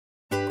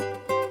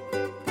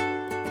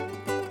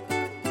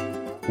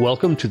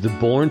Welcome to the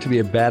Born to be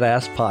a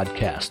Badass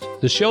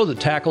podcast, the show that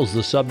tackles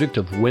the subject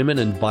of women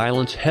and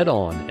violence head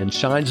on and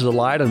shines the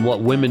light on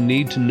what women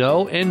need to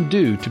know and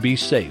do to be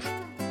safe.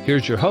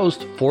 Here's your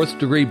host, 4th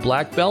degree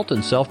black belt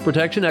and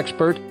self-protection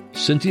expert,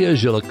 Cynthia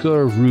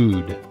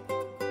Jolicoeur-Rude.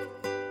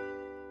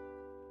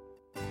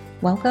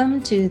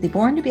 Welcome to the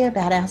Born to be a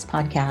Badass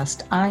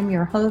podcast. I'm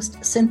your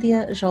host,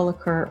 Cynthia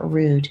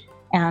Jolicoeur-Rude.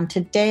 And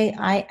today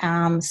I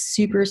am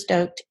super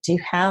stoked to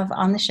have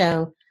on the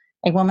show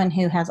a woman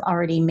who has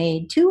already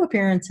made 2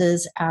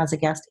 appearances as a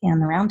guest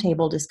in the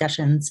roundtable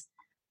discussions.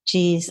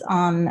 She's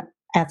on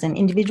as an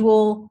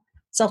individual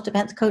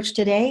self-defense coach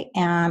today,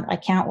 and I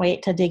can't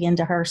wait to dig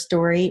into her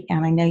story,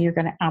 and I know you're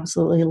going to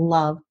absolutely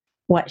love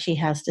what she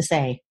has to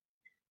say.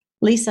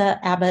 Lisa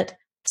Abbott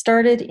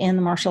started in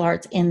the martial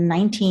arts in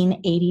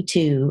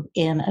 1982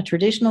 in a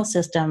traditional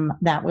system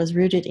that was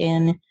rooted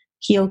in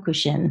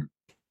Kyokushin.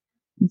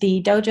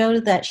 The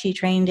dojo that she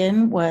trained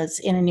in was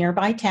in a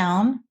nearby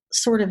town,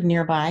 sort of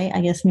nearby.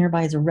 I guess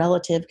nearby is a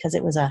relative because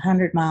it was a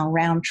 100-mile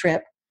round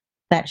trip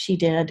that she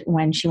did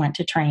when she went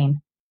to train.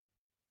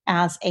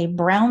 As a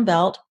brown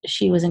belt,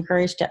 she was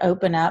encouraged to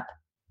open up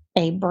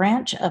a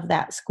branch of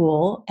that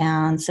school,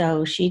 and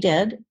so she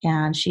did,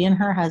 and she and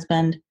her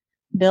husband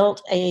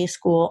built a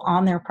school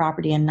on their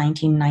property in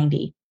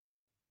 1990.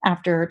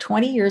 After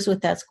 20 years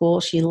with that school,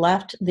 she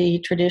left the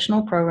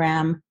traditional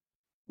program,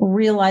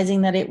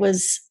 realizing that it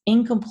was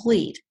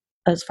incomplete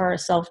as far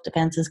as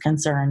self-defense is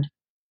concerned,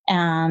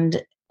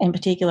 and in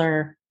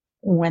particular,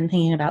 when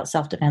thinking about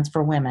self-defense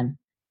for women.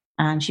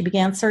 And she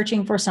began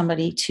searching for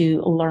somebody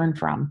to learn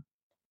from.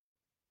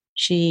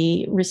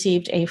 She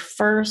received a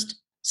first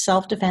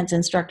self-defense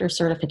instructor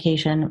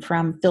certification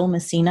from Phil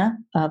Messina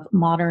of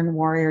Modern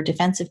Warrior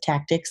Defensive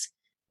Tactics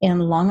in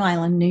Long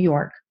Island, New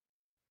York.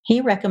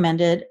 He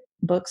recommended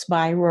books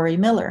by Rory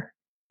Miller.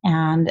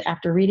 And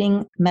after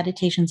reading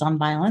Meditations on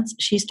Violence,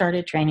 she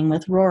started training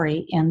with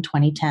Rory in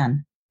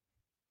 2010.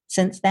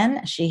 Since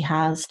then, she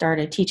has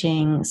started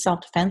teaching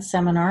self-defense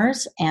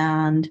seminars,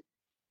 and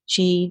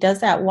she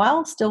does that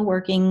while still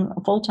working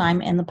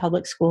full-time in the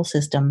public school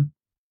system.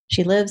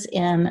 She lives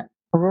in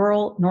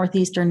rural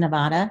northeastern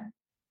Nevada,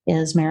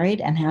 is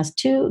married, and has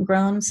 2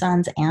 grown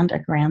sons and a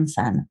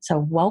grandson. So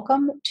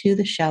welcome to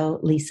the show,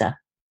 Lisa.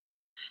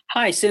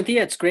 Hi,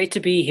 Cynthia. It's great to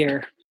be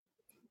here.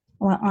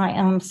 Well, I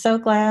am so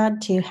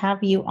glad to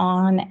have you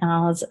on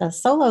as a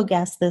solo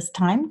guest this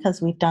time because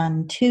we've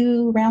done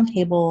 2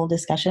 roundtable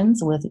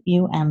discussions with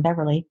you and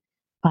Beverly.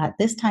 But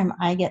this time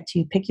I get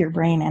to pick your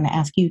brain and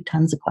ask you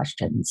tons of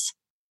questions.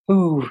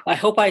 Ooh, I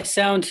hope I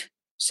sound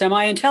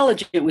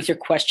semi-intelligent with your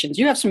questions.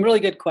 You have some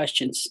really good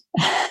questions.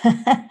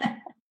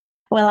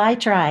 Well, I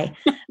try.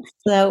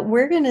 So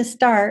we're going to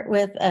start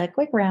with a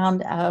quick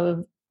round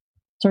of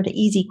sort of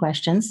easy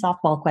questions,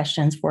 softball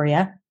questions for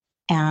you.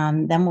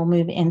 And then we'll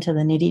move into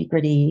the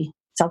nitty-gritty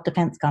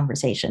self-defense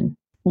conversation.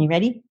 You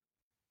ready?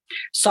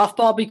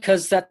 Softball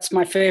because that's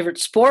my favorite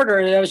sport,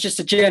 or that was just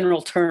a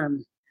general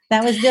term?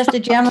 That was just a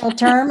general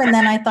term, and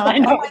then I thought,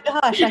 oh my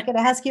gosh, I could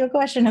ask you a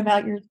question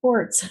about your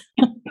sports.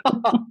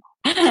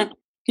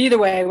 Either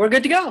way, we're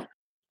good to go.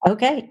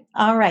 Okay.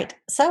 All right.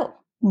 So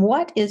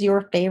what is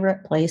your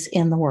favorite place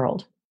in the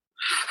world?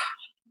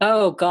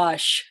 Oh,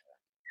 gosh.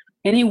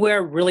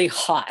 Anywhere really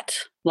hot,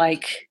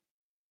 like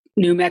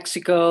New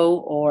Mexico,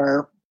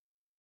 or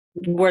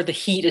where the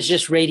heat is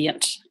just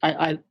radiant.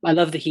 I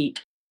love the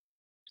heat.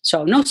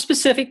 So no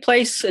specific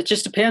place. It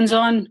just depends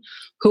on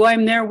who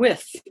I'm there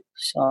with.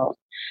 So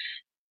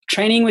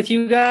training with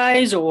you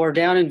guys or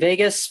down in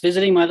Vegas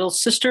visiting my little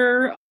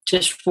sister,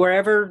 just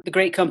wherever the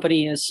great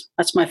company is.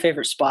 That's my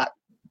favorite spot.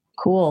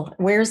 Cool.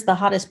 Where's the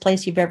hottest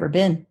place you've ever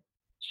been?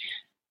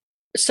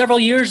 Several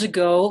years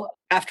ago,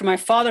 after my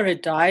father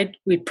had died,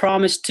 we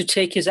promised to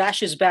take his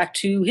ashes back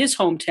to his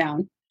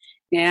hometown.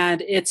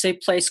 And it's a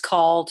place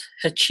called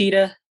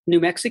Hachita, New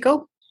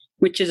Mexico,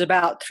 which is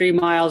about 3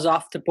 miles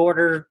off the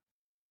border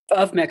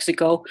of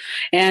Mexico.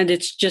 And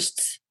it's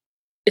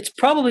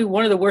probably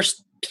one of the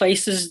worst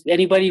places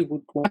anybody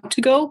would want to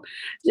go.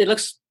 It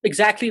looks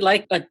exactly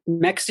like a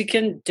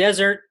Mexican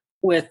desert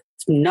with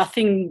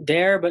nothing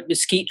there but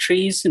mesquite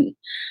trees and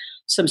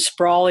some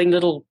sprawling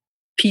little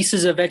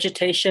pieces of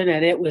vegetation.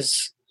 And it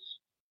was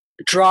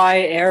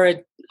dry,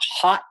 arid,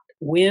 hot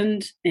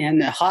wind and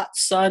the hot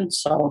sun.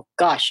 So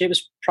gosh, it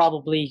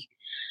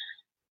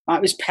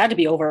had to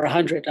be over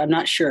 100. I'm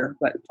not sure,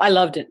 but I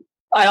loved it.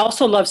 I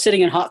also love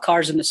sitting in hot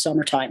cars in the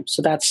summertime.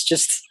 So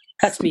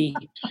that's me.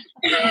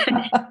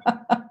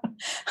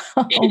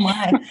 Oh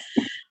my.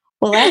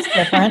 Well, that's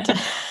different.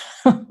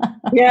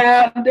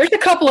 Yeah, there's a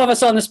couple of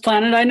us on this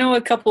planet. I know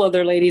a couple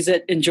other ladies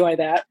that enjoy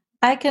that.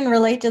 I can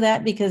relate to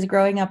that because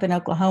growing up in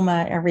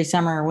Oklahoma, every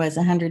summer was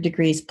 100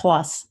 degrees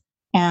plus.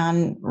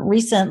 And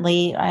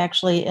recently, I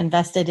actually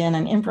invested in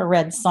an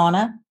infrared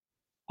sauna.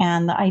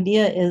 And the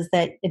idea is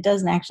that it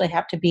doesn't actually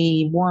have to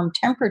be warm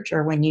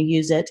temperature when you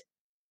use it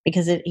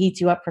because it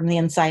heats you up from the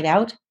inside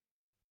out.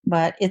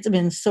 But it's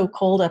been so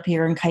cold up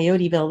here in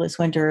Coyoteville this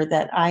winter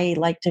that I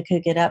like to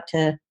cook it up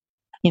to,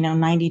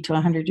 90 to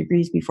 100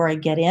 degrees before I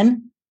get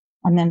in.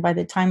 And then by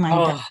the time I'm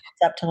done, Oh,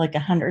 it's up to like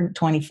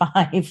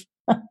 125.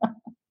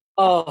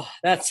 oh,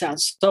 that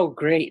sounds so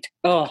great.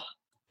 Oh,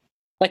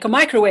 like a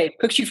microwave,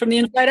 cooks you from the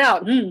inside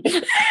out.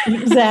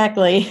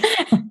 Exactly.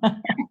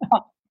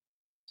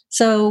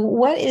 So,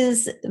 what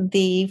is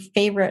the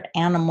favorite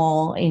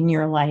animal in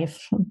your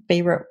life?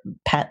 Favorite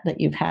pet that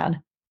you've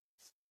had?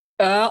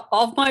 All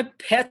of my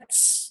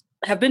pets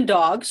have been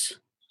dogs.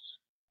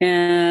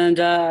 And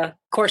of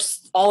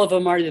course, all of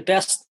them are the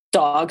best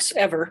dogs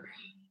ever.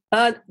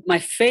 My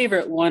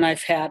favorite one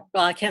I've had,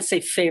 well, I can't say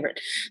favorite.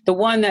 The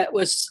one that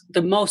was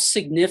the most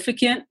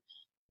significant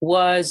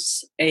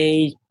was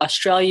a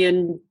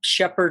Australian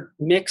Shepherd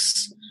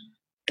mix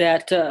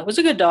that was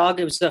a good dog.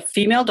 It was a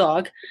female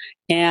dog,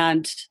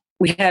 and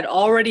we had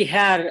already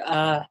had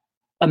a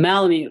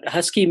Malamute, a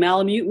Husky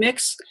Malamute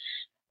mix.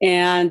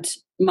 And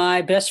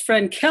my best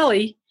friend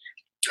Kelly,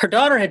 her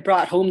daughter had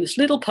brought home this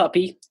little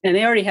puppy, and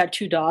they already had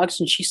two dogs.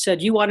 And she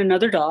said, "You want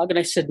another dog?" And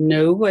I said,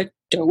 "No, I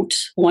don't.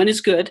 One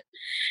is good."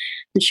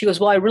 And she goes,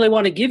 "Well, I really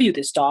want to give you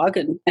this dog."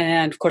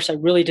 And of course, I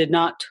really did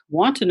not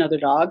want another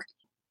dog.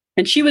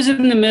 And she was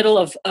in the middle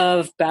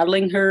of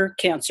battling her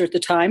cancer at the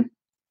time.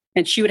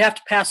 And she would have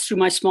to pass through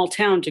my small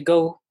town to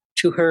go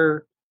to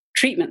her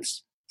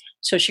treatments.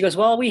 So she goes,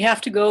 "Well, we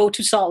have to go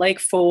to Salt Lake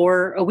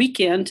for a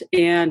weekend.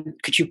 And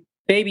could you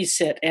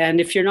babysit? And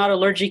if you're not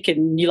allergic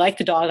and you like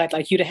the dog, I'd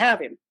like you to have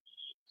him."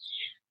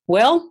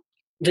 Well,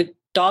 the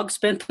dog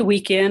spent the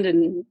weekend,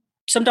 and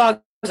some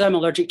dogs I'm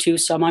allergic to,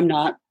 some I'm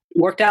not.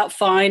 Worked out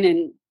fine.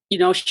 And,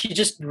 she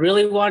just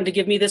really wanted to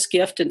give me this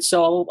gift. And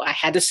so I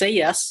had to say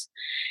yes.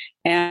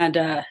 And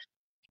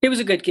it was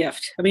a good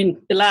gift. I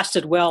mean, it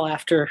lasted well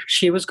after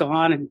she was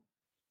gone. And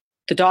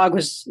it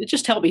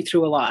just helped me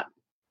through a lot.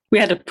 We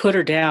had to put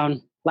her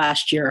down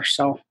last year.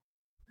 So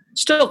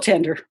still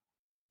tender.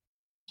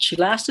 She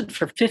lasted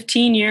for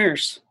 15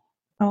 years.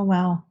 Oh,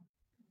 wow.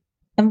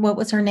 And what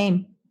was her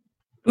name?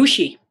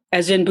 Bushi,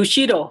 as in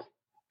Bushido.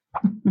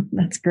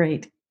 That's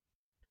great.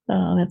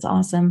 Oh, that's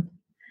awesome.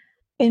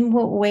 In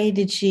what way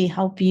did she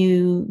help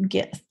you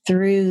get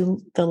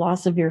through the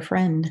loss of your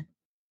friend?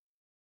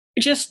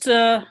 Just,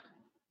 she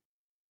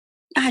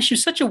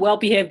was such a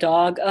well-behaved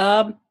dog.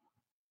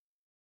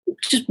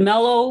 Just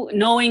mellow,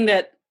 knowing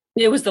that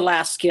it was the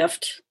last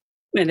gift,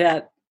 and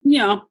that,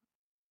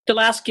 the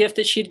last gift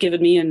that she'd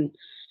given me, and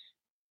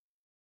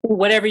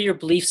whatever your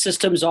belief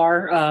systems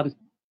are.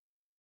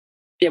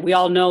 We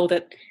all know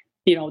that,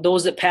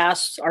 those that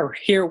pass are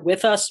here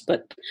with us,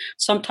 but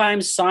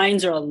sometimes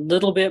signs are a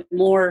little bit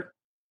more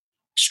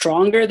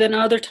stronger than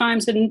other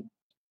times. And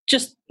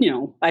just,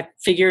 I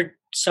figured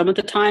some of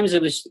the times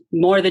it was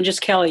more than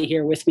just Kelly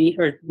here with me,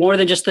 or more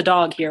than just the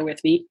dog here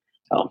with me.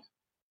 Oh,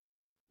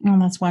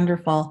 that's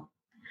wonderful.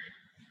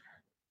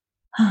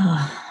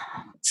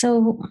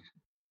 So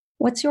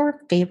what's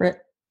your favorite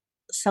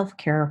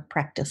self-care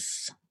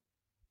practice?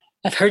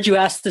 I've heard you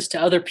ask this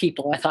to other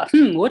people. I thought,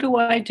 what do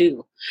I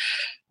do?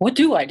 What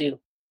do I do?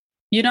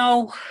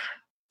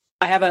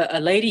 I have a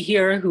lady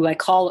here who I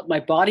call my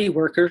body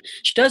worker.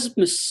 She does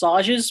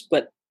massages,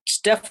 but it's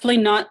definitely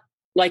not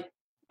like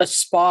a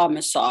spa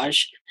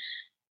massage.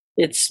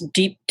 It's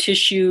deep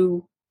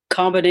tissue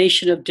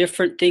combination of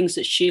different things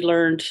that she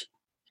learned.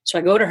 So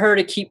I go to her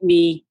to keep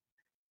me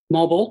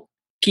mobile,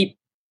 keep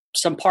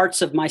some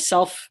parts of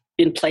myself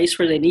in place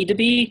where they need to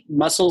be,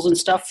 muscles and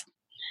stuff.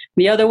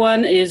 The other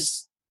one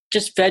is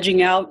just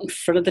vegging out in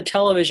front of the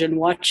television,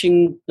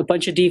 watching a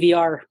bunch of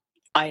DVR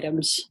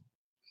items.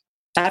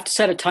 I have to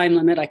set a time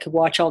limit. I could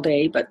watch all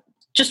day, but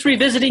just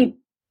revisiting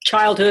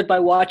childhood by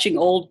watching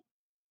old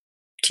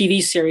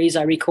TV series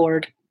I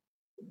record.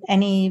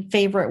 Any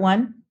favorite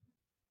one?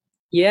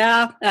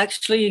 Yeah,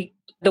 actually,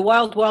 The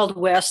Wild Wild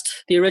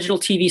West, the original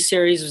TV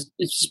series,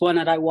 is one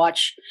that I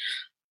watch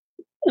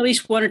at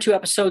least one or two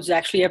episodes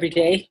actually every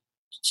day.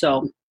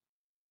 So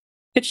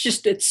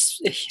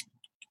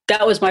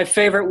that was my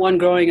favorite one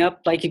growing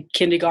up, like in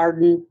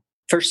kindergarten,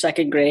 first,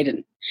 second grade,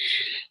 and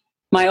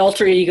my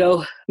alter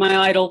ego, my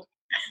idol.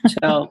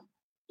 So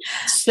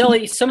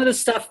silly. Some of the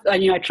stuff,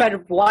 I try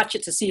to watch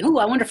it to see, I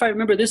wonder if I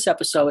remember this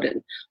episode.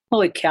 And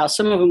holy cow,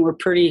 some of them were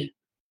pretty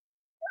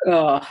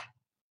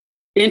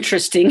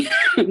interesting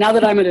now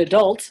that I'm an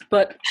adult,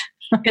 but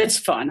it's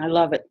fun. I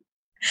love it.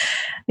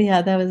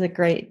 Yeah, that was a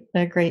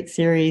great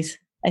series.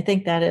 I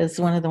think that is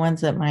one of the ones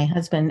that my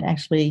husband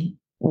actually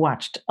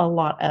watched a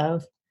lot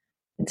of.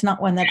 It's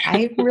not one that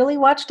I really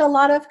watched a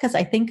lot of, because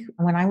I think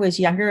when I was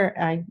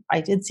younger,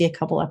 I did see a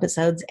couple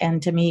episodes,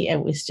 and to me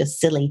it was just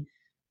silly.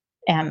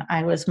 And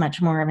I was much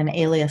more of an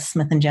Alias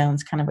Smith and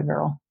Jones kind of a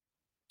girl.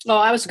 Oh,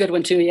 I was a good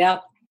one too. Yeah.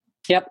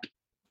 Yep.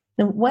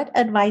 So what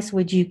advice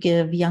would you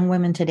give young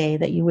women today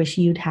that you wish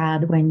you'd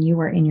had when you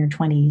were in your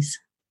 20s?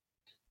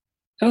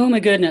 Oh my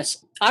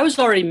goodness. I was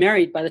already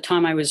married by the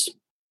time I was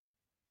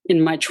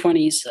in my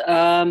 20s.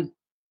 And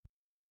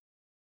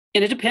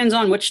it depends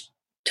on which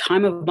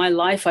time of my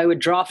life I would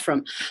draw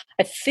from.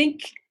 I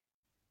think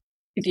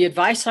the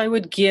advice I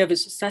would give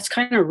is that's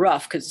kind of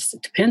rough, because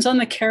it depends on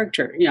the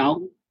character.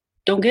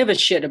 Don't give a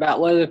shit about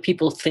what other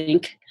people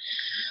think,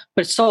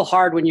 but it's so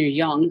hard when you're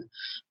young.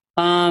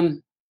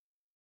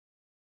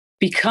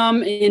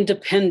 become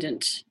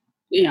independent,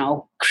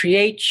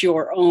 create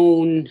your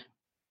own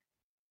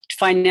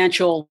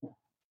financial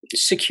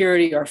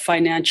security or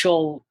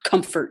financial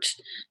comfort,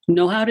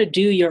 know how to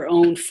do your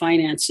own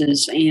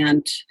finances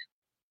and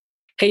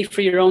pay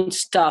for your own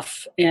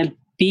stuff and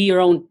be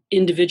your own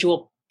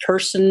individual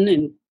person.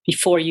 And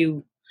before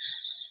you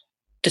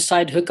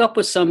decide to hook up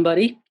with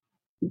somebody,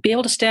 be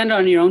able to stand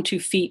on your own 2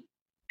 feet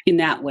in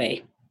that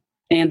way.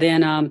 And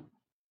then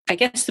I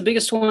guess the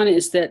biggest one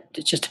is that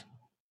it's just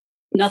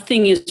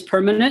nothing is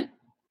permanent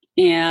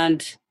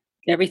and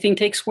everything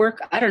takes work.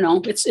 I don't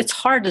know. It's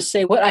hard to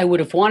say what I would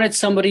have wanted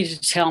somebody to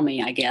tell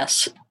me, I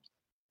guess.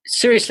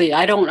 Seriously,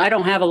 I don't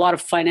have a lot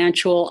of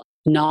financial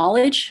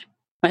knowledge.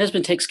 My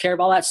husband takes care of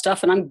all that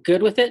stuff and I'm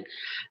good with it.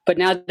 But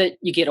now that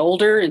you get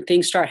older and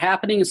things start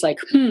happening, it's like,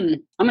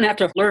 I'm going to have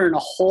to learn a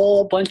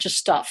whole bunch of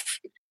stuff.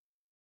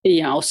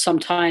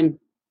 Sometime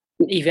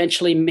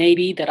eventually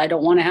maybe that I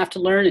don't want to have to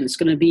learn, and it's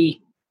going to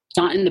be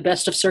not in the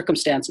best of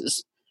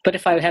circumstances. But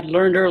if I had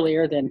learned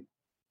earlier, then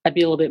I'd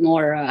be a little bit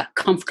more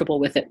comfortable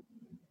with it.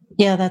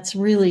 Yeah, that's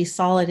really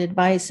solid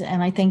advice.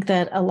 And I think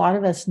that a lot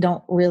of us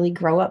don't really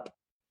grow up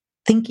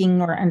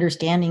thinking or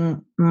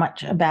understanding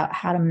much about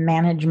how to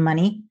manage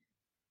money.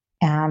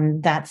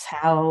 And that's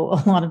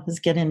how a lot of us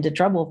get into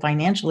trouble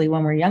financially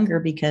when we're younger,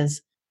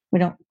 because we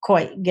don't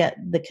quite get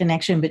the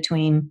connection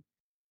between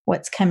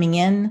what's coming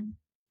in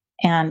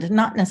and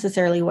not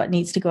necessarily what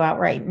needs to go out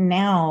right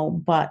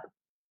now, but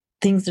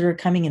things that are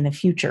coming in the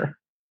future.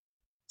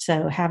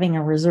 So having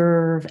a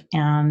reserve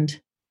and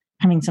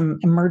having some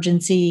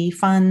emergency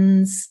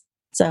funds,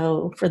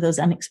 so for those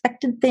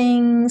unexpected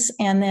things,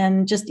 and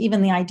then just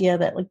even the idea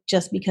that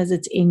just because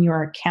it's in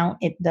your account,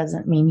 it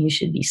doesn't mean you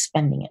should be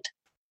spending it.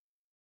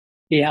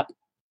 Yeah.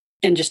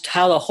 And just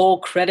how the whole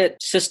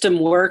credit system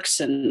works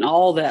and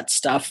all that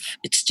stuff.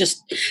 It's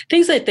just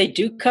things that they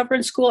do cover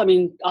in school. I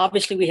mean,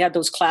 obviously we had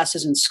those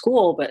classes in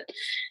school, but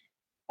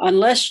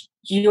unless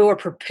you're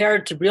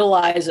prepared to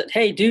realize that,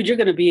 hey, dude, you're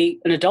going to be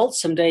an adult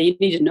someday, you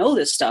need to know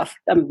this stuff.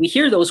 I mean, we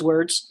hear those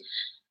words,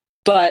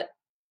 but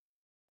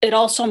it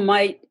also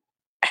might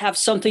have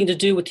something to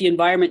do with the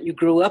environment you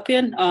grew up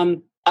in.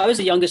 I was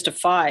the youngest of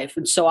 5,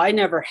 and so I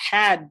never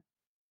had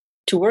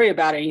to worry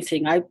about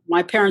anything.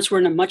 My parents were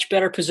in a much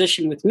better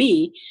position with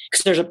me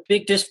because there's a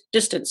big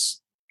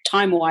distance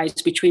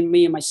time-wise between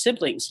me and my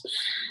siblings,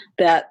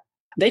 that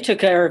they took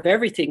care of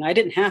everything. I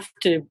didn't have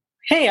to,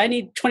 hey, I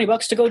need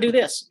 $20 to go do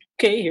this.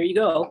 Okay, here you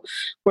go.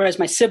 Whereas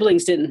my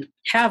siblings didn't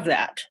have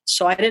that.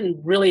 So I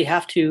didn't really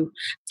have to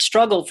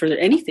struggle for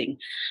anything.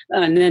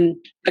 And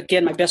then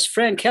again, my best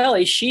friend,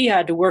 Kelly, she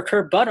had to work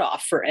her butt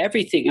off for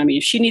everything. I mean,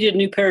 if she needed a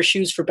new pair of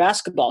shoes for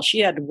basketball, she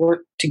had to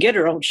work to get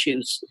her own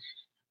shoes.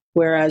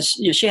 Whereas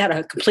she had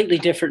a completely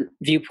different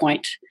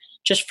viewpoint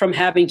just from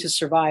having to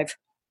survive.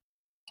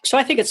 So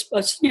I think it's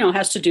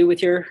has to do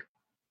with your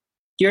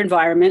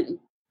environment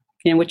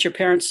and what your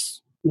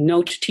parents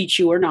know to teach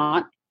you or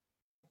not.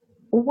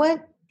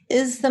 What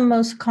is the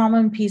most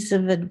common piece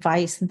of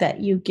advice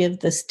that you give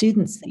the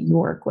students that you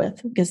work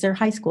with? Because they're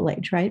high school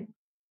age, right?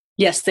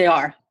 Yes, they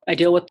are. I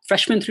deal with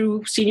freshmen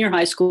through senior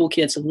high school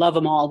kids. I love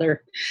them all.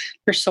 They're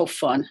so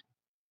fun.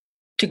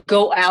 To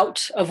go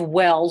out of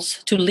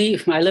Wells, to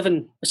leave. I live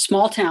in a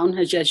small town,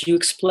 as you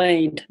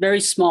explained, very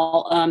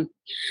small.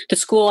 The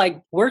school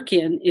I work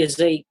in is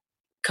a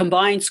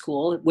combined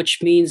school,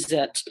 which means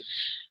that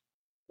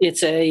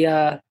it's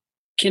a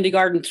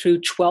kindergarten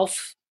through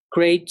 12th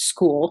grade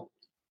school.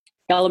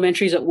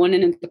 Elementary is at one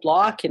end of the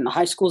block and the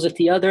high school's at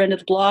the other end of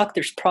the block.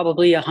 There's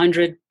probably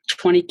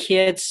 120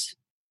 kids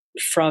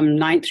from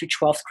 9th through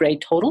 12th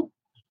grade total.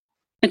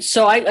 And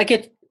so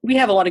we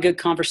have a lot of good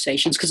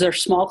conversations because they're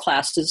small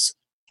classes.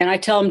 And I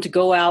tell them to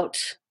go out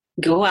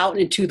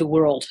into the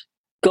world,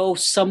 go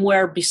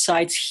somewhere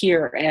besides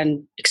here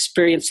and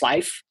experience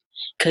life,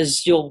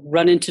 because you'll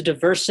run into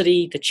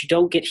diversity that you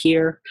don't get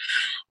here,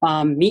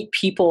 meet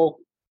people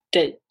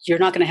that you're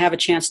not going to have a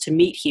chance to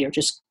meet here.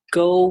 Just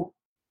go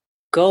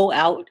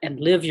out and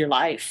live your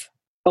life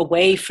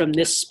away from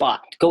this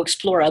spot. Go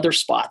explore other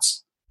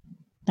spots.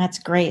 That's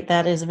great.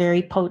 That is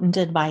very potent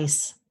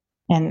advice.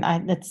 And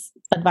that's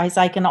advice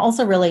I can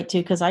also relate to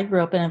because I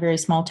grew up in a very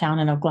small town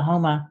in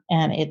Oklahoma,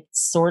 and it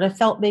sort of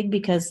felt big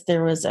because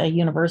there was a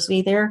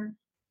university there.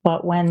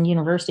 But when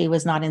university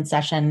was not in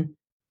session,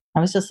 I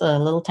was just a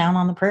little town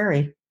on the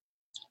prairie.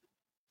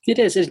 It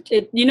is. And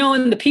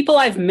the people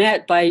I've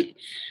met by,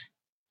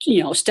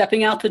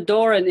 stepping out the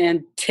door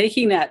and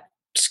taking that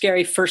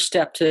scary first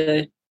step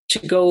to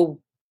go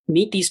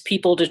meet these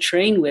people to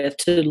train with,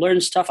 to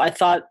learn stuff I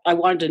thought I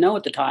wanted to know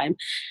at the time.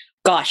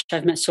 Gosh,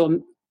 I've met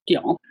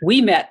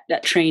we met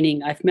at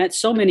training. I've met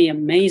so many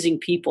amazing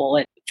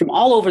people from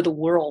all over the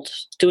world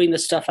doing the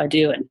stuff I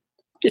do. And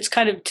it's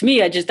kind of, to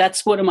me,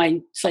 that's one of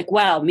my, it's like,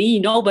 wow, me,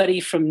 nobody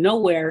from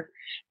nowhere,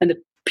 and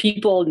the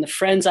people and the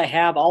friends I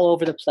have all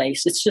over the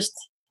place. It's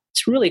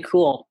really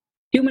cool.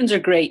 Humans are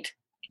great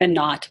and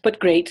not, but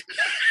great.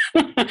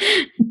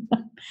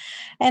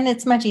 And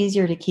it's much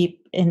easier to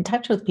keep in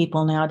touch with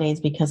people nowadays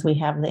because we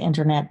have the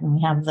internet and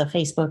we have the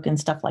Facebook and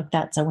stuff like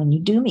that. So when you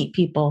do meet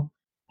people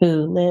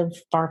who live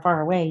far,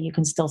 far away, you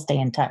can still stay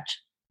in touch,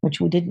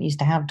 which we didn't used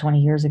to have 20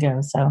 years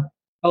ago. So,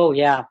 Oh,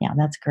 yeah. yeah,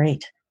 that's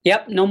great.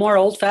 Yep. No more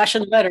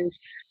old-fashioned letters.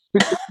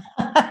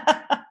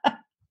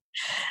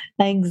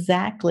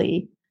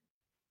 Exactly.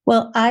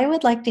 Well, I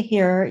would like to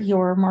hear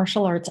your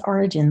martial arts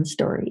origin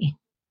story.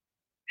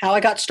 How I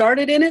got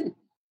started in it?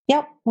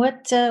 Yep.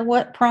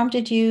 What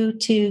prompted you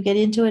to get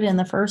into it in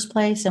the first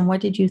place, and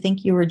what did you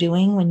think you were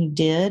doing when you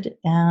did,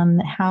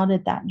 and how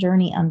did that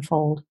journey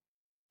unfold?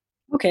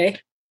 Okay.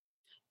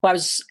 Well, I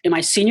was in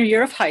my senior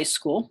year of high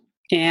school,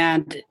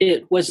 and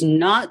it was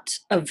not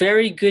a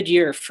very good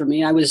year for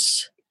me. I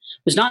was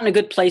not in a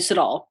good place at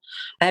all.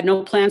 I had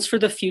no plans for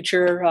the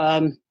future.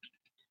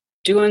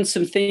 Doing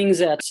some things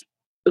that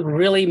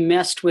really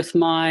messed with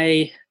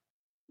my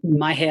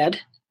head,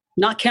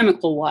 not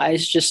chemical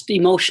wise, just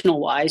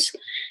emotional wise.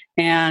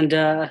 And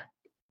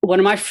one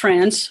of my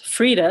friends,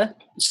 Frida,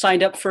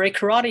 signed up for a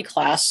karate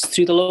class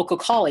through the local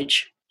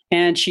college.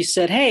 And she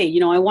said, hey,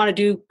 I want to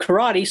do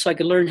karate so I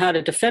could learn how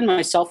to defend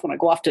myself when I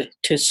go off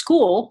to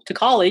school, to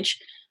college.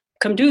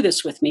 Come do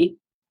this with me.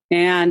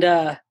 And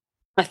I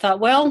thought,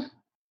 well,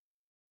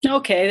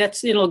 okay,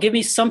 it'll give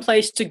me some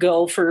place to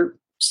go for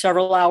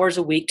several hours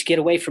a week to get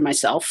away from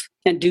myself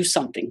and do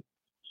something.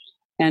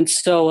 And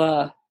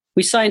so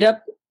we signed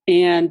up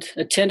and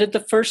attended the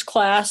first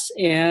class.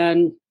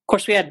 And of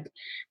course, we had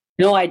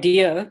no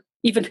idea,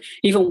 even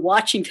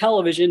watching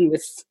television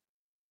with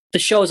the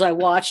shows I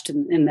watched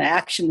and the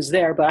actions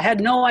there, but I had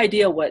no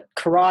idea what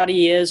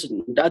karate is,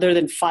 other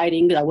than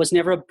fighting. I was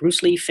never a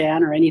Bruce Lee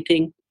fan or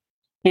anything.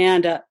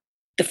 And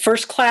the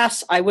first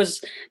class, I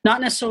was not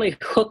necessarily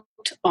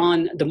hooked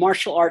on the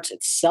martial arts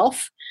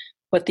itself,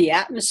 but the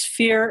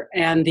atmosphere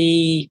and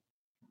the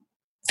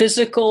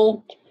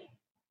physical,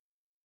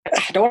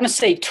 I don't want to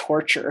say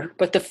torture,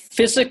 but the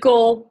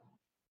physical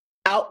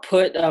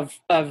output of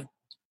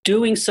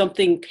doing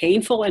something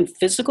painful and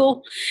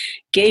physical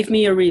gave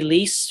me a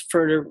release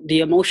for the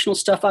emotional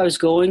stuff I was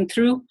going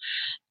through.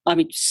 I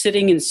mean,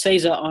 sitting in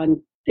Seiza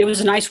it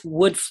was nice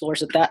wood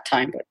floors at that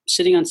time, but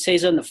sitting on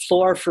Seiza on the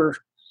floor for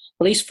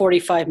at least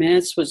 45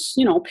 minutes was,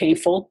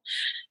 painful.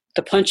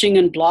 The punching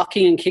and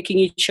blocking and kicking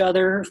each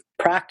other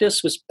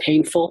practice was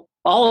painful.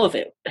 All of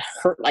it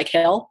hurt like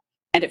hell,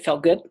 and it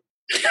felt good.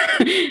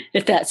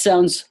 If that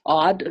sounds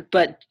odd,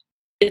 but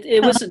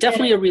it was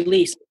definitely a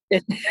release.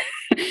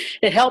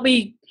 It helped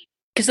me,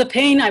 because the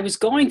pain I was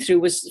going through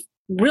was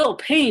real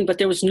pain, but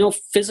there was no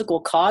physical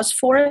cause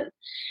for it.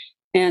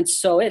 And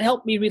so it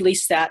helped me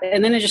release that.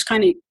 And then it just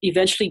kind of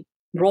eventually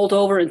rolled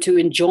over into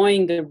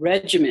enjoying the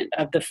regimen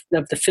of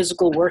the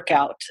physical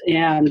workout.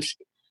 And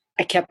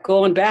I kept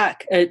going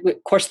back.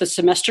 Of course, the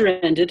semester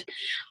ended,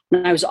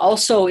 and I was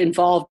also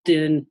involved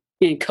in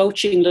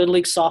coaching Little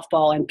League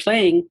softball and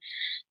playing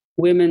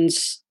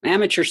women's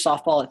amateur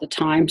softball at the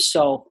time.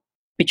 So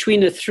between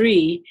the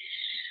three,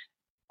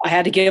 I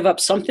had to give up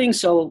something.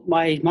 So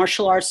my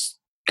martial arts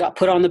got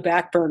put on the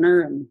back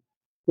burner, and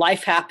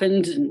life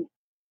happened, and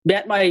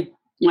met my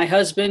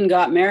husband,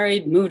 got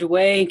married, moved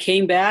away,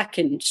 came back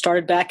and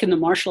started back in the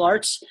martial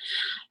arts.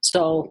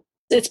 So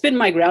it's been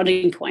my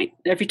grounding point.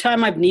 Every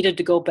time I've needed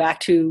to go back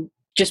to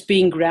just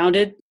being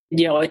grounded,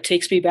 it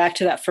takes me back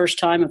to that first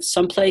time of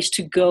some place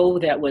to go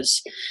that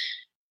was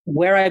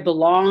where I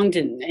belonged,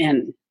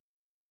 and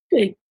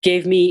it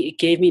gave me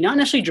not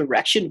necessarily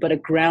direction, but a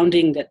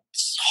grounding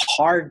that's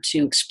hard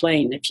to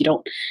explain if you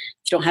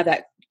don't have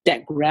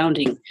that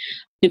grounding.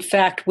 In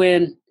fact,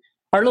 when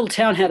our little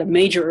town had a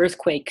major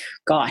earthquake,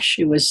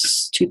 it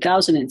was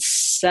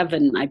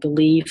 2007, I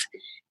believe,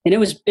 and it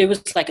was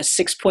like a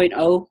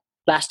 6.0,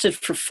 lasted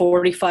for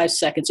 45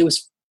 seconds. It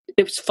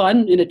was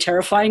fun in a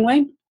terrifying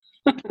way.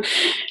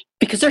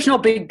 Because there's no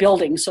big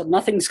building, so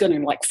nothing's going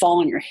to fall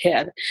on your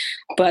head.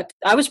 But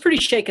I was pretty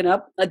shaken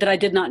up that I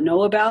did not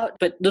know about,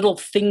 but little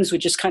things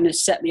would just kind of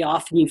set me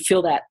off, and you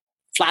feel that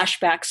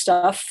flashback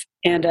stuff.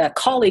 And a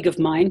colleague of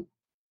mine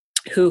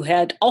who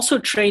had also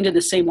trained in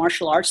the same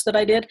martial arts that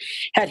I did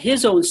had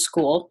his own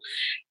school.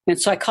 And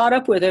so I caught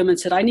up with him and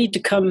said, I need to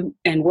come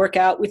and work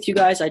out with you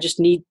guys. I just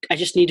need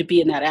to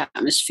be in that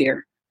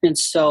atmosphere. And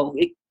so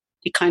it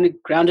kind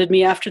of grounded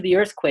me after the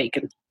earthquake.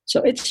 And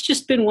so it's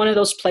just been one of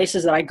those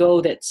places that I go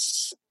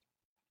that's,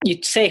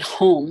 you'd say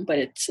home, but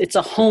it's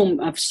a home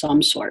of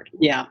some sort.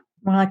 Yeah.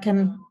 Well, I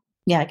can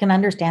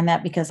understand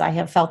that, because I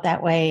have felt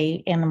that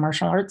way in the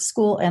martial arts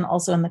school and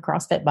also in the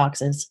CrossFit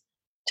boxes.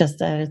 Just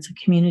it's a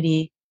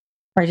community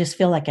where I just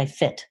feel like I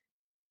fit.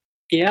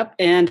 Yep.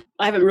 And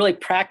I haven't really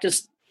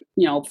practiced,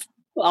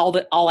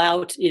 all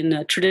out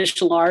in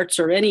traditional arts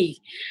or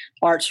any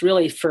arts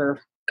really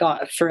for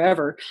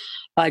forever.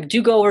 I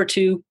do go over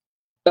to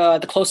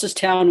the closest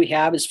town we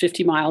have is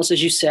 50 miles,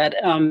 as you said.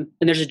 And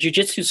there's a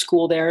jiu-jitsu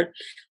school there.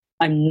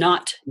 I'm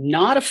not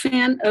a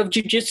fan of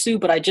jiu-jitsu,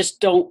 but I just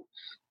don't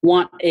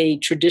want a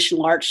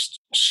traditional art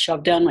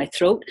shoved down my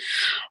throat.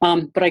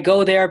 But I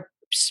go there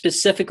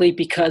specifically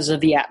because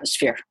of the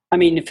atmosphere. I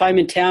mean, if I'm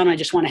in town, I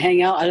just want to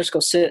hang out. I just go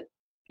sit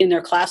in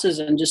their classes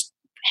and just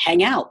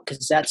hang out,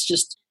 because that's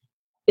just,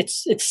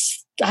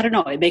 it's, I don't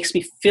know, it makes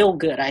me feel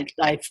good.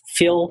 I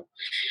feel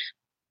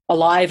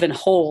alive and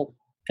whole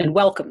and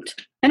welcomed.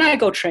 And I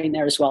go train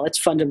there as well. It's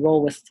fun to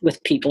roll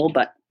with people,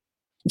 but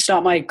it's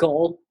not my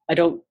goal. I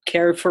don't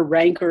care for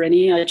rank or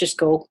any. I just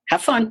go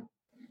have fun.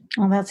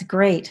 Oh, that's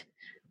great.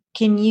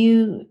 Can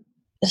you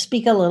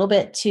speak a little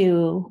bit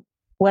to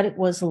what it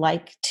was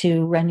like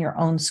to run your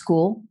own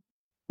school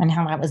and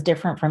how that was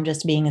different from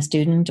just being a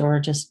student or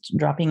just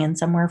dropping in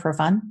somewhere for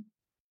fun?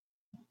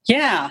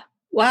 Yeah.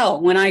 Wow.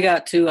 When I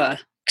got to a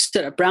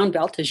brown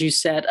belt, as you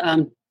said,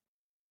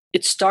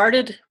 it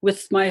started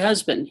with my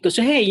husband. He goes,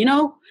 hey,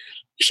 you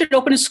should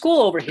open a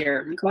school over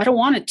here. I go, I don't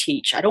want to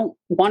teach. I don't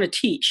want to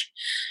teach.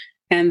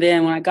 And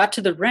then when I got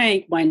to the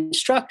rank, my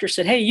instructor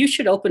said, hey, you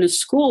should open a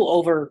school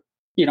over,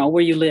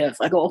 where you live.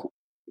 I go,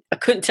 I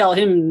couldn't tell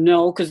him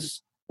no,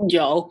 because,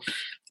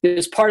 it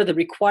was part of the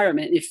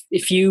requirement.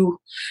 If you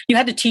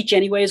had to teach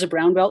anyway as a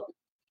brown belt.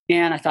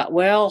 And I thought,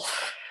 well,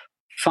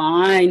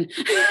 fine.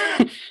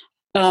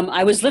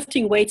 I was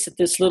lifting weights at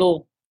this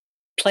little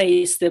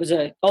place. There was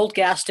an old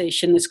gas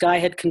station this guy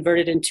had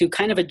converted into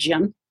kind of a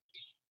gym.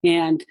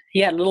 And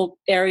he had a little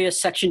area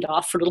sectioned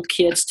off for little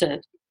kids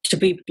to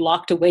be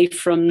blocked away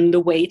from the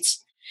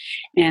weights,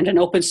 and an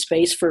open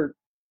space for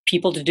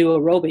people to do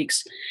aerobics.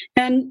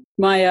 And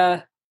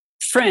my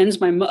friends,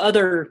 my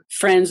other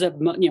friends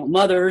of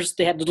mothers,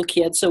 they had little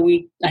kids. So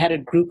I had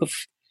a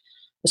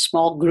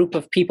small group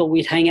of people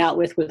we'd hang out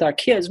with our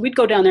kids. We'd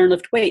go down there and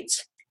lift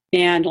weights.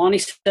 And Lonnie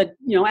said,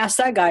 ask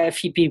that guy if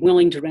he'd be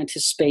willing to rent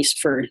his space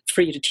for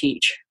you to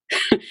teach.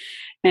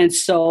 And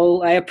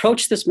so I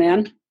approached this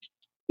man.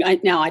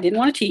 Now I didn't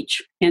want to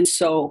teach. And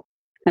so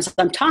as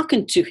I'm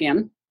talking to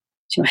him,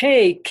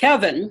 hey,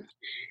 Kevin,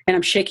 and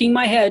I'm shaking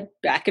my head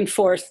back and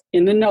forth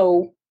in the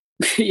no,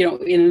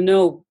 in a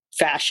no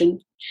fashion.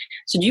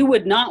 So you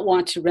would not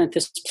want to rent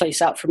this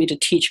place out for me to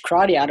teach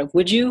karate out of,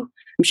 would you?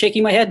 I'm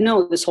shaking my head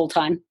no this whole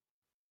time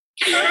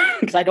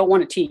because I don't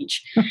want to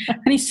teach.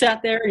 And he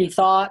sat there and he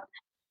thought,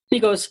 and he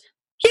goes,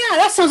 yeah,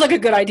 that sounds like a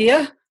good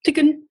idea.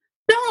 Thinking,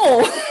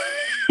 no,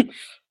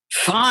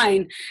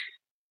 fine.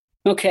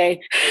 Okay.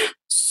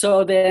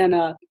 So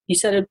then he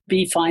said it'd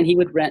be fine. He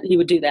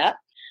would do that.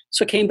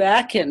 So I came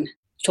back and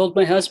told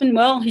my husband,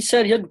 well, he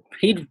said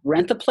he'd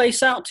rent the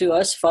place out to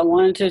us if I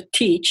wanted to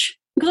teach.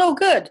 He goes, oh,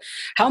 good.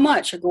 How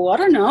much? I go, I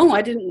don't know.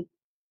 I didn't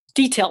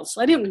get I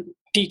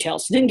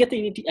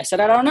said,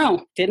 I don't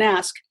know. Didn't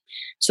ask.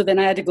 So then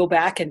I had to go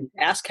back and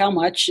ask how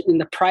much. And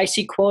the price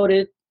he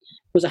quoted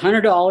was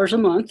 $100 a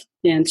month.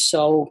 And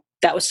so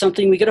that was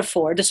something we could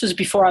afford. This was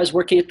before I was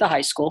working at the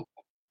high school.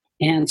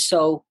 And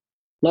so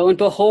lo and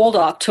behold,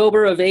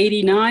 October of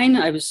 '89,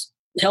 I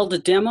held a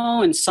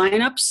demo and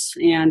signups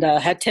and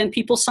had 10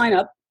 people sign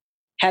up,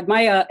 had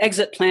my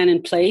exit plan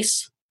in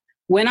place.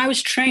 When I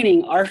was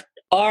training,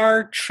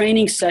 our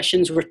training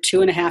sessions were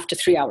 2.5 to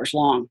 3 hours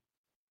long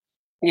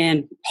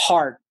and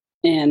hard.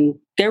 And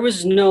there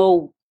was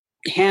no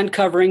hand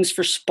coverings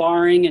for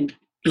sparring and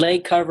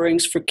leg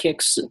coverings for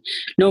kicks,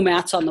 no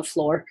mats on the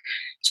floor.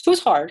 So it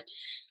was hard.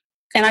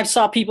 And I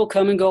saw people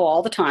come and go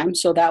all the time.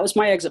 So that was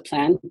my exit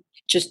plan.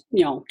 Just,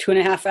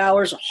 2.5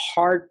 hours,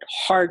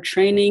 hard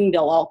training.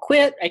 They'll all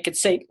quit. I could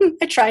say,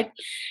 I tried.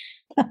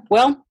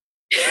 Well,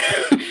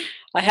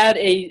 I had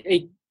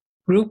a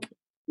group.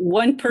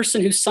 One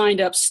person who signed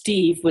up,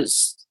 Steve,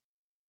 was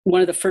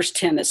one of the first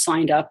 10 that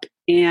signed up.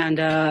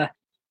 And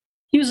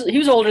he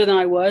was older than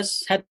I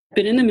was, had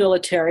been in the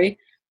military,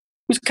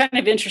 was kind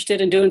of interested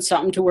in doing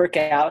something to work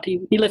out.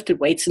 He lifted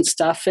weights and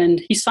stuff,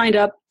 and he signed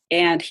up.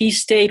 And he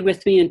stayed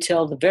with me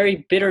until the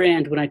very bitter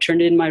end when I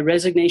turned in my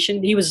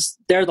resignation. He was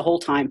there the whole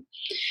time.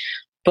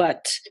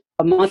 But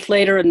a month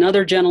later,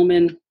 another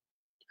gentleman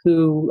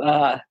who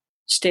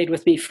stayed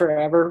with me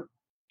forever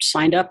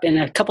signed up. And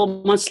a couple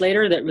of months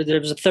later, there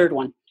was a third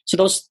one.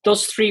 So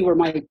those three were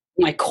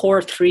my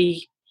core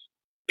three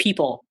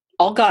people,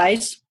 all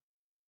guys.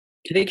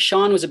 I think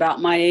Sean was about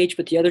my age,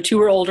 but the other two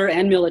were older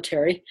and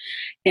military.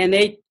 And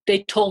they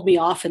told me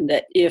often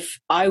that if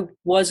I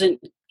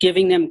wasn't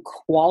giving them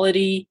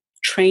quality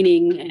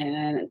training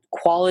and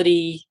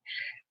quality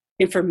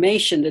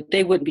information, that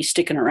they wouldn't be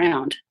sticking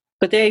around.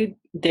 But they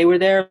were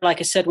there, like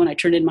I said, when I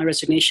turned in my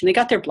resignation. They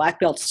got their black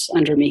belts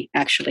under me,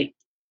 actually.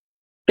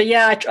 But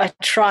yeah, I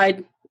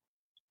tried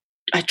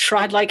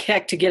like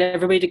heck to get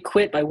everybody to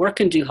quit by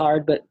working too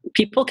hard, but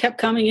people kept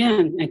coming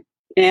in.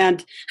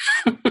 And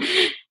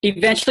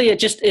eventually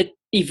it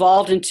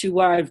evolved into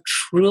where I've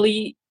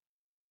truly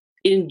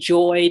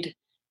enjoyed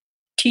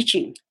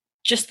teaching.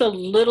 Just the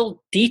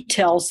little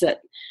details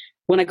that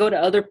when I go to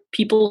other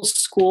people's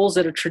schools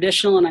that are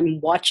traditional and I'm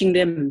watching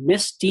them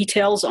miss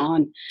details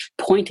on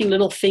pointing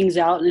little things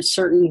out in a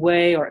certain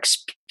way or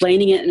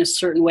explaining it in a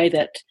certain way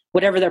that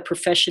whatever their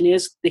profession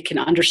is, they can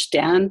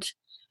understand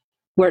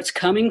where it's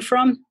coming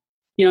from,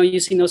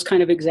 using those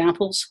kind of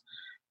examples.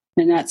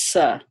 And that's,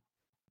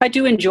 I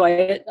do enjoy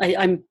it.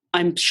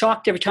 I'm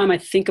shocked every time I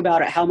think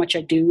about it, how much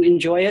I do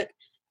enjoy it.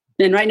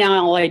 And right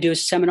now, all I do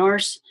is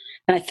seminars.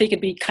 And I think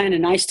it'd be kind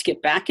of nice to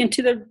get back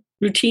into the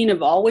routine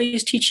of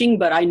always teaching,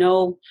 but I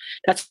know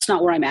that's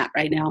not where I'm at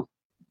right now.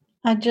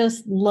 I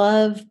just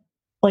love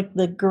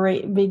the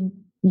great big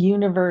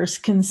universe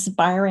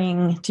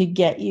conspiring to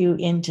get you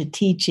into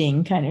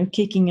teaching, kind of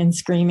kicking and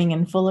screaming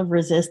and full of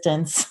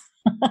resistance.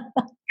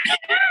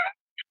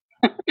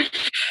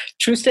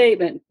 True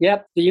statement.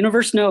 Yep. The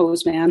universe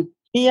knows, man.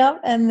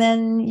 Yep. And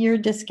then your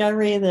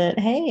discovery that,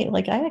 hey,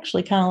 like I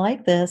actually kind of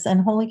like this,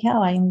 and holy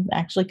cow, I'm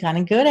actually kind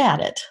of good at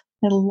it.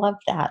 I love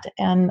that.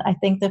 And I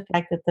think the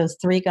fact that those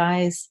three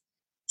guys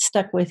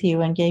stuck with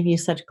you and gave you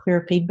such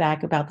clear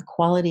feedback about the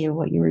quality of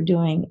what you were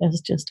doing is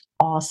just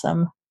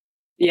awesome.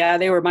 Yeah,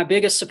 they were my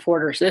biggest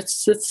supporters.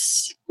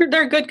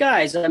 They're good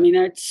guys. I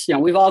mean,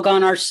 we've all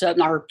gone our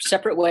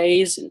separate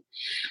ways, and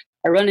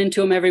I run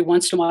into them every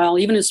once in a while,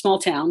 even in a small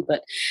town,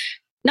 but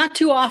not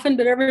too often,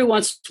 but every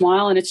once in a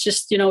while. And it's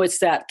just, it's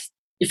that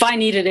if I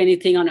needed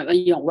anything on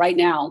it, right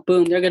now,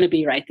 boom, they're going to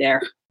be right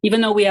there. Even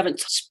though we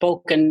haven't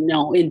spoken,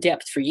 in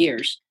depth for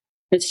years,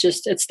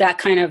 it's that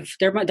kind of,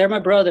 they're my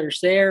brothers.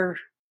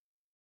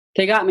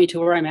 They got me to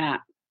where I'm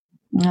at.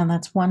 Oh,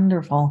 that's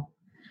wonderful.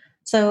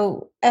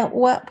 So at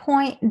what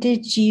point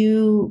did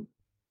you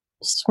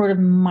sort of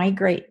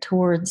migrate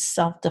towards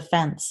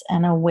self-defense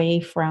and away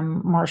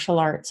from martial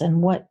arts,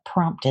 and what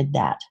prompted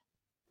that?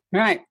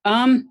 Right.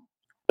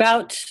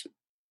 About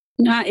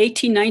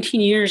 18,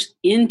 19 years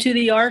into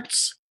the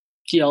arts,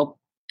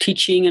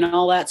 teaching and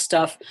all that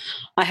stuff,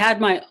 I had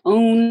my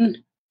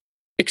own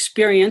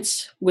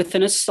experience with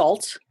an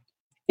assault,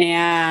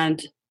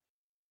 and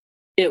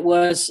it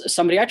was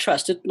somebody I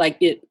trusted, like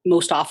it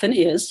most often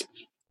is.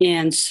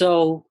 And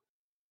so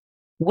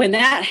when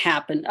that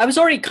happened, I was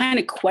already kind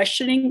of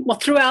questioning,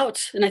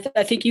 throughout, and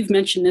I think you've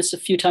mentioned this a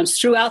few times,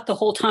 throughout the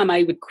whole time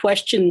I would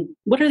question,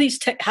 what are these,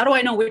 how do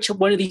I know which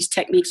one of these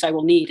techniques I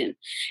will need in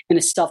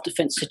a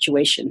self-defense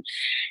situation?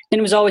 And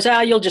it was always,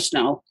 you'll just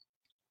know.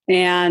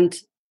 And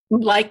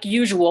like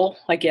usual,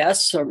 I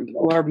guess,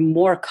 or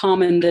more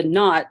common than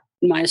not,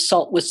 my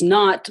assault was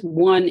not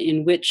one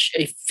in which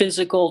a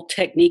physical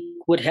technique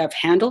would have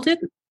handled it.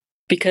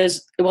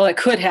 Because, it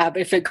could have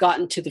if it got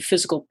into the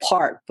physical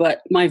part,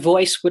 but my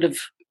voice would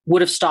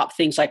have stopped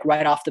things like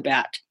right off the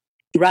bat.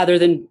 Rather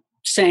than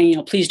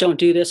saying, please don't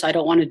do this. I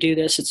don't want to do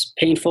this. It's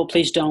painful.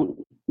 Please don't,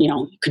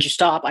 could you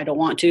stop? I don't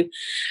want to.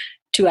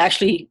 To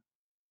actually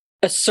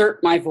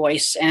assert my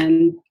voice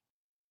and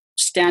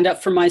stand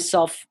up for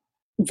myself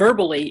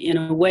verbally in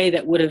a way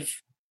that would have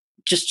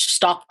just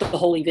stopped the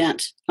whole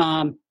event.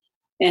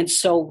 And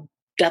so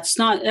that's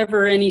not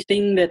ever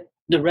anything that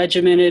the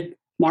regimented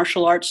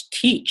martial arts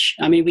teach.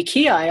 I mean, we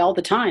ki-ai all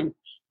the time,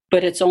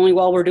 but it's only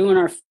while we're doing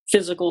our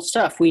physical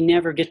stuff. We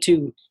never get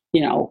to,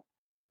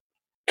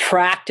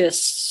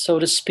 practice, so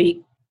to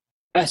speak,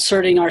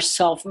 asserting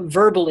ourselves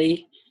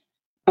verbally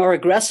or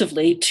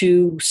aggressively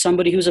to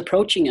somebody who's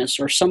approaching us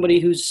or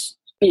somebody who's,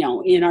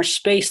 in our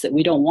space that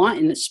we don't want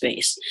in the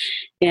space.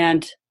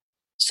 And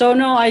so,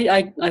 no,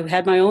 I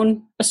had my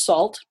own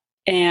assault.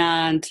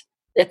 And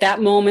at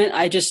that moment,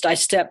 I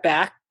stepped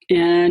back,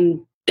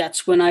 and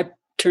that's when I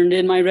turned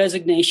in my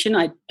resignation.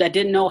 I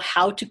didn't know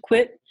how to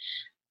quit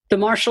the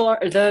martial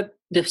art, the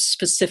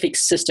specific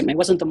system. It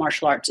wasn't the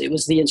martial arts. It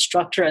was the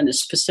instructor and the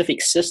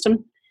specific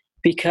system,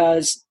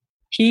 because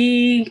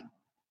he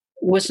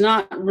was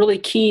not really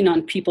keen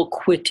on people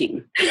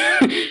quitting,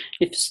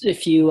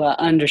 if you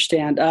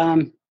understand.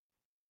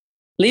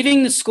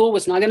 Leaving the school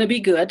was not going to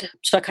be good.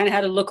 So I kind of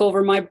had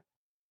to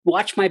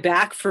watch my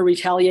back for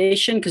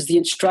retaliation, because the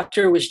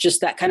instructor was just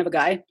that kind of a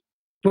guy.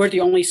 We're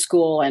the only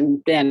school,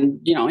 and then,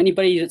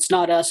 anybody that's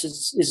not us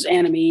is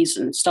enemies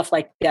and stuff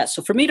like that.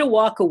 So for me to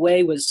walk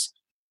away was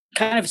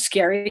kind of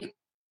scary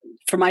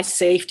for my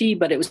safety,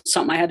 but it was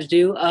something I had to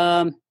do.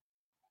 I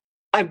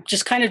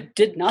just kind of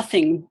did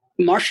nothing.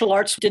 Martial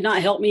arts did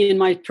not help me in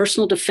my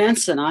personal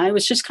defense, and I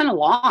was just kind of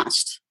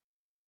lost.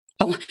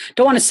 I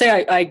don't want to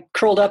say I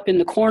curled up in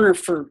the corner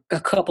for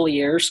a couple of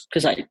years,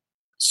 because I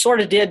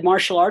sort of did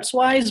martial arts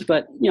wise,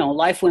 but,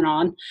 life went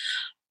on.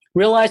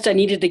 Realized I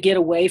needed to get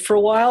away for a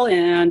while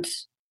and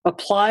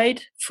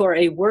applied for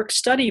a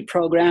work-study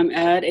program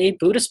at a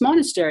Buddhist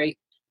monastery.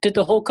 Did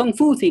the whole Kung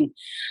Fu thing.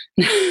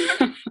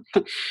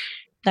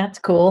 That's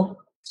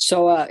cool.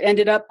 So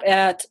ended up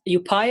at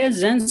Upaya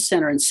Zen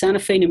Center in Santa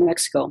Fe, New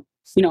Mexico.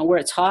 Where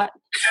it's hot.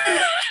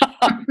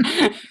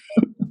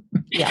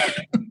 Yeah.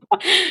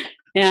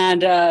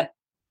 And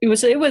it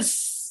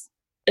was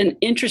an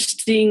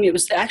interesting, it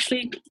was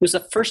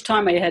the first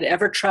time I had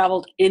ever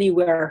traveled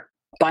anywhere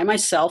by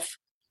myself.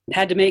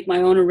 Had to make my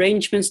own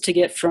arrangements to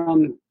get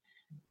from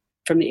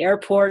the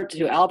airport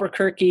to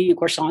Albuquerque, of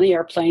course on the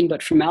airplane,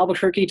 but from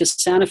Albuquerque to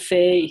Santa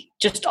Fe,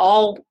 just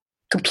all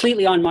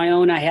completely on my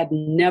own. I had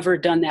never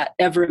done that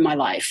ever in my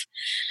life.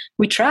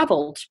 We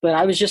traveled, but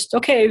I was just,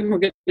 okay,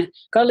 we're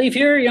gotta leave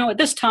here, at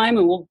this time,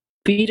 and we'll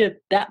be to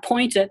that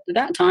point at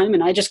that time.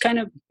 And I just kind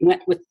of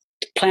went with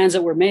plans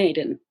that were made.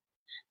 And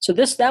so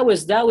that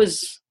was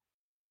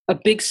a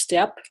big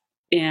step.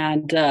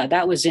 And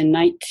that was in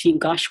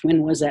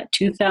when was that?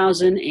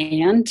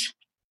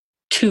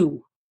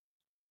 2002.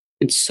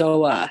 And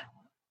so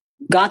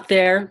got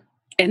there,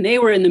 and they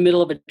were in the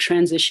middle of a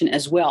transition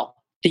as well,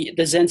 the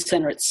Zen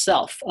Center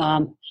itself.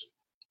 And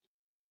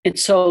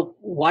so,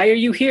 why are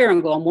you here?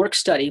 I'm going, work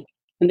study.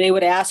 and they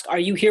would ask, "Are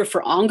you here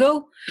for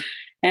Ongo?"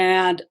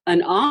 And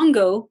an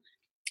Ongo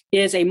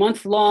is a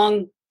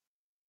month-long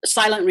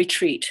silent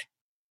retreat.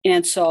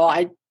 And so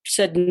I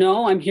said,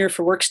 "No, I'm here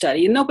for work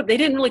study." And no, but they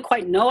didn't really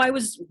quite know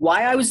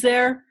why I was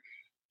there.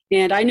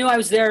 And I knew I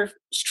was there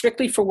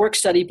strictly for work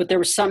study, but there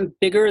was something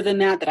bigger than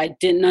that I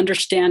didn't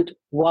understand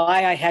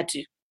why I had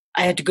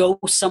to go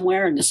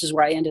somewhere, and this is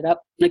where I ended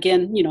up. And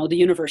again, the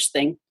universe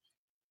thing.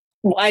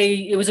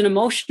 It was an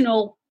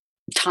emotional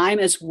time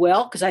as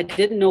well, because I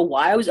didn't know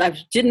why I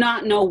did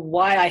not know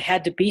why I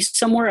had to be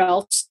somewhere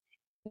else.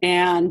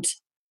 And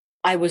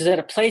I was at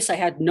a place I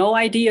had no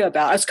idea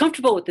about. I was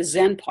comfortable with the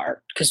Zen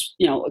part because,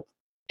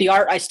 the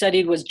art I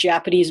studied was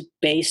Japanese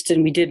based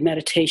and we did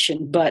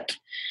meditation, but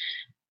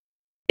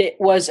it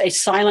was a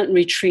silent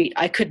retreat.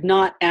 I could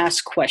not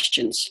ask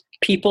questions.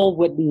 People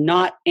would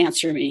not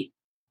answer me.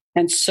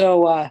 And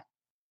so,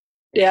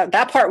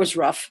 that part was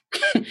rough.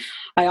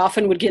 I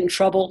often would get in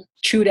trouble,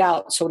 chewed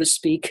out, so to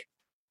speak,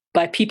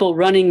 by people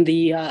running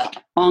the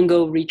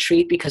Ongo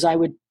retreat because I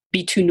would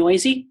be too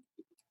noisy,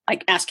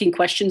 like asking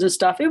questions and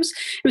stuff. It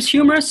was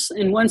humorous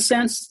in one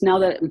sense now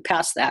that I'm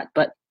past that.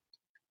 But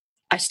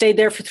I stayed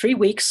there for 3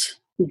 weeks,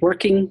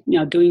 working,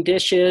 doing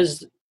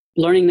dishes,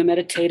 learning the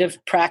meditative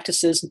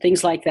practices and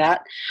things like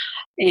that.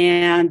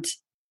 And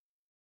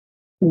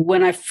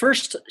when I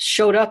first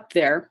showed up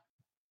there,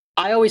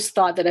 I always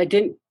thought that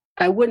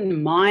I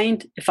wouldn't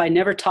mind if I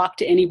never talked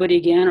to anybody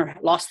again or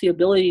lost the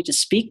ability to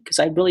speak because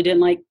I really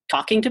didn't like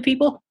talking to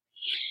people.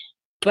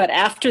 But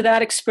after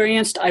that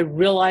experience, I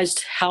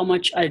realized how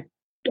much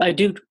I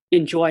do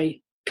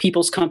enjoy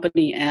people's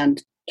company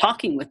and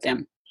talking with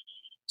them.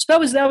 So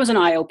that was an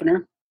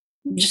eye-opener,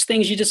 just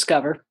things you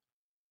discover.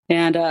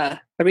 And I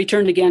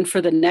returned again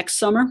for the next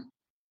summer.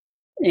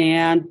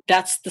 And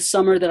that's the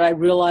summer that I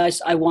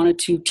realized I wanted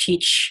to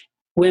teach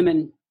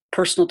women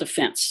personal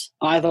defense,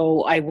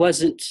 although I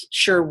wasn't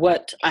sure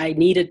what I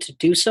needed to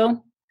do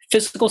so.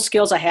 Physical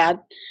skills I had,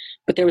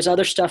 but there was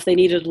other stuff they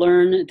needed to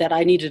learn that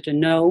I needed to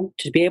know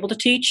to be able to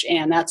teach.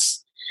 And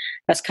that's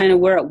kind of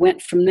where it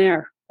went from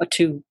there,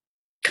 to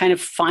kind of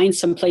find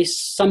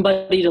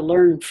somebody to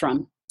learn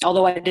from,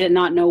 although I did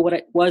not know what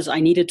it was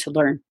I needed to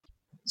learn.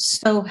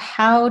 So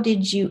how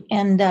did you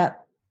end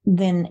up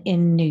then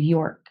in New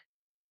York?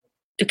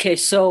 Okay,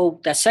 so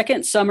that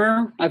second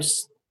summer, I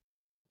was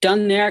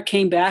done there,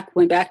 came back,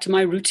 went back to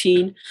my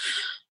routine.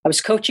 I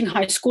was coaching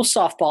high school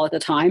softball at the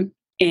time,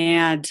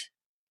 and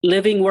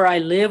living where I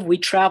live, we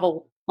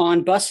travel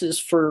on buses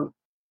for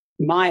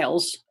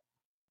miles,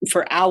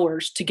 for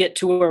hours to get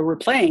to where we're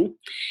playing.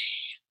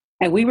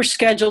 And we were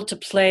scheduled to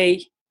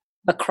play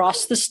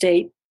across the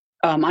state.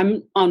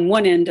 I'm on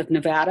one end of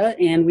Nevada,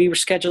 and we were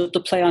scheduled to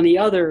play on the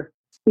other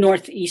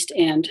northeast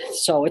end.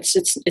 So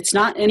it's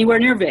not anywhere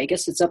near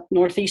Vegas. It's up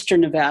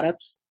northeastern Nevada.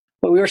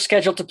 But we were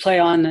scheduled to play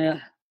on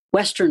the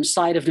western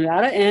side of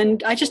Nevada.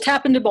 And I just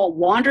happened to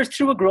wander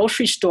through a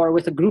grocery store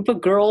with a group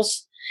of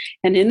girls.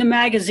 And in the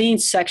magazine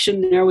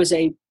section, there was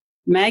a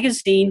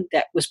magazine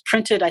that was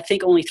printed, I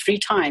think, only 3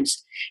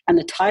 times. And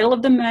the title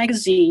of the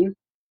magazine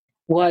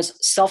was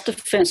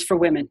Self-Defense for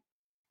Women.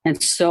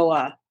 And so,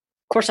 of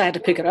course, I had to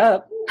pick it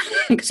up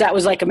because that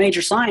was like a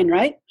major sign,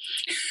 right?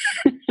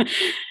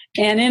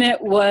 And in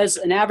it was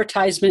an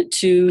advertisement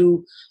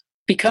to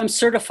become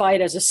certified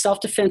as a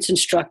self-defense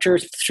instructor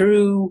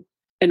through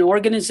an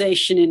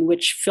organization in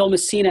which Phil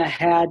Messina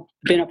had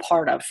been a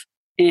part of.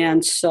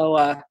 And so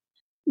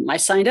I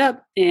signed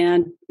up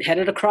and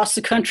headed across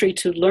the country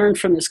to learn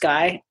from this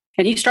guy.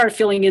 And he started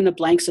filling in the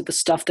blanks of the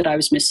stuff that I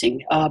was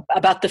missing,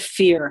 about the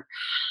fear,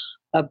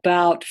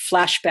 about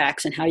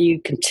flashbacks and how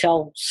you can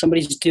tell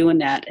somebody's doing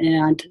that,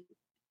 and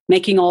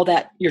making all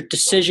that your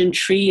decision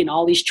tree and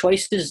all these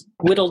choices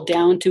whittled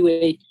down to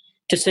a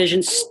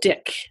decision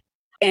stick.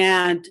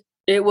 And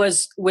it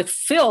was with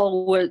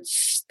Phil,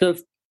 was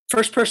the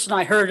first person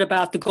I heard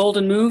about the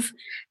golden move.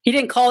 He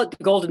didn't call it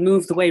the golden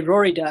move the way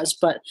Rory does,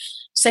 but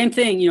same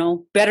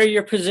thing, better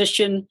your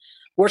position,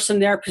 worsen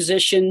their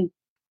position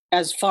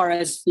as far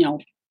as,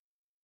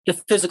 the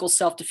physical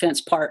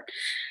self-defense part.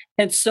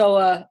 And so,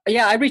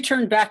 I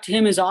returned back to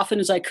him as often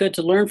as I could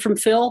to learn from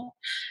Phil.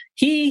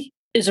 He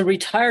is a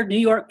retired New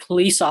York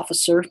police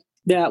officer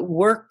that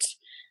worked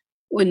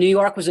when New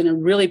York was in a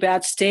really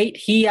bad state.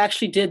 He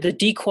actually did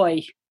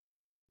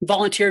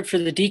volunteered for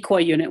the decoy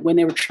unit when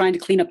they were trying to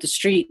clean up the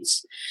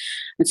streets.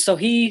 And so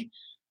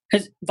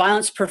his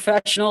violence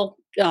professional.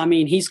 I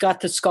mean, he's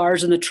got the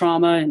scars and the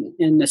trauma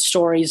and the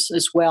stories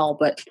as well,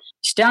 but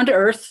he's down to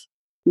earth,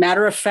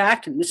 matter of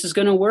fact, and this is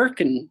going to work.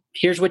 And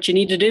here's what you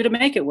need to do to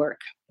make it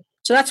work.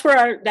 So that's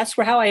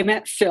how I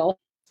met Phil,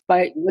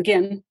 by,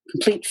 again,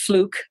 complete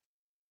fluke.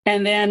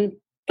 And then,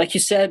 like you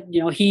said,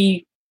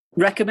 he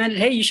recommended,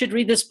 hey, you should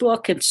read this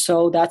book. And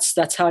so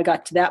that's how I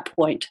got to that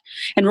point.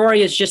 And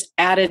Rory has just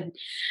added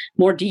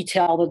more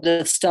detail to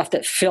the stuff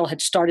that Phil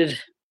had started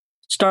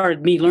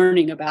me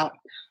learning about.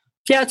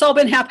 Yeah, it's all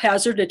been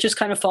haphazard. It just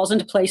kind of falls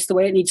into place the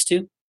way it needs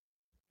to.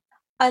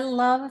 I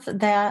love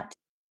that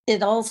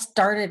it all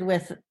started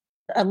with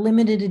a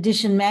limited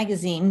edition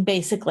magazine,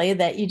 basically,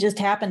 that you just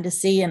happened to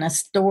see in a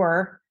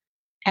store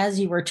as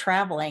you were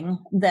traveling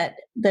that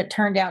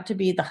turned out to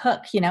be the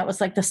hook. It was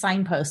like the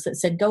signpost that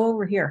said, go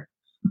over here.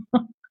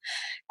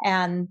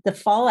 And the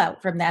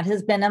fallout from that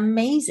has been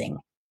amazing.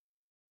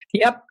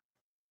 Yep.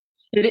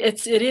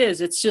 It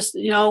is. It's just,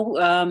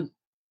 the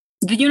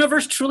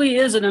universe truly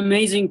is an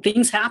amazing,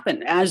 things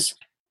happen as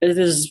it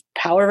is,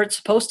 however it's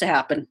supposed to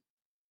happen.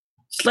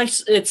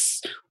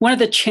 It's one of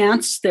the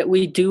chants that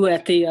we do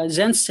at the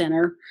Zen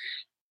Center.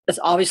 It's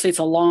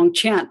a long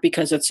chant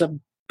because it's a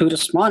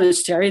Buddhist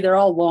monastery. They're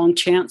all long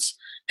chants,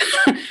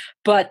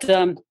 but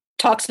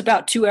talks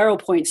about two arrow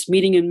points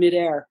meeting in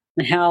midair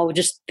and how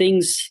just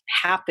things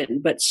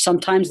happen, but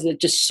sometimes they're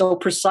just so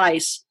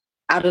precise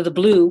out of the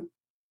blue,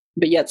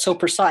 but yet so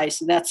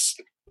precise. And it's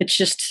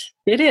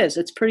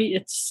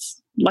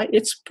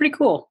pretty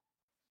cool.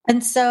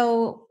 And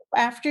so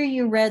after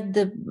you read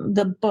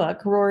the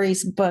book,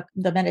 Rory's book,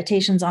 The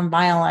Meditations on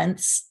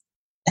Violence,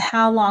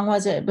 how long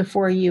was it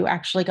before you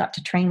actually got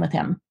to train with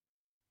him?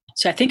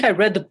 So I think I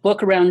read the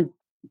book around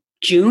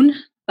June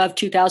of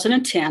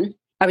 2010.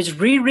 I was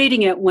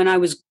rereading it when I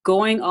was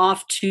going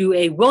off to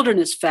a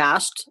wilderness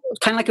fast,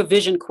 kind of like a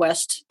vision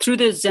quest through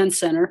the Zen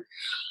Center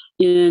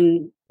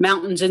in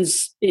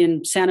mountains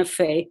in Santa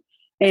Fe.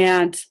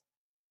 And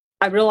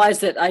I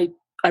realized that I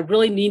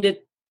really needed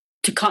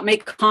to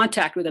make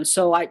contact with him.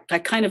 So I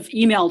kind of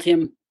emailed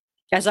him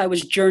as I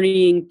was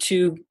journeying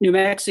to New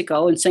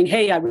Mexico and saying,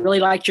 hey, I really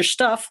liked your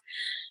stuff.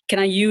 Can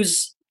I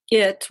use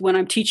it when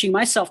I'm teaching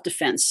my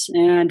self-defense?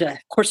 And of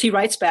course, he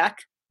writes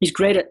back. He's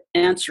great at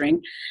answering.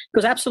 He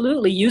goes,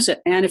 absolutely, use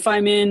it. And if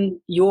I'm in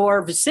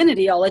your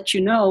vicinity, I'll let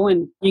you know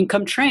and you can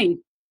come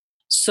train.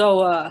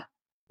 So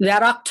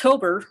that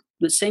October,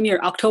 the same year,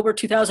 October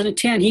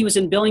 2010, he was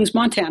in Billings,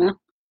 Montana,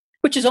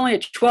 which is only a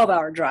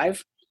 12-hour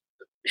drive.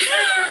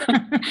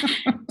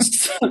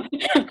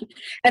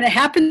 And it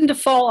happened to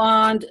fall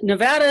on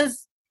Nevada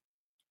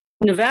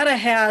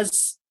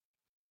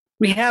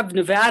we have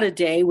Nevada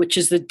Day, which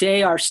is the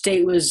day our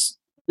state was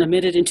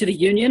admitted into the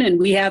Union, and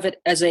we have it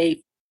as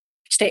a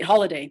state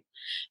holiday.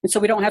 And so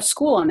we don't have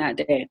school on that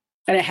day.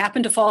 And it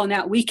happened to fall on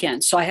that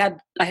weekend. So I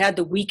had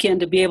the weekend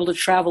to be able to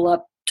travel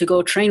up to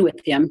go train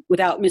with him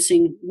without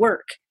missing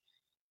work.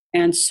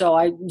 And so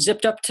I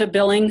zipped up to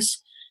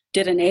Billings,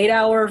 did an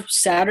 8-hour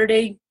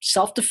Saturday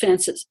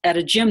self-defense at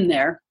a gym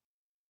there,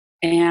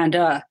 and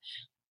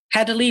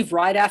had to leave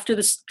right after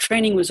this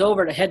training was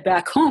over to head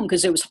back home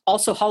because it was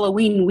also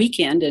Halloween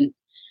weekend, and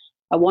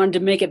I wanted to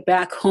make it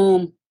back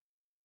home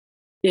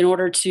in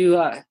order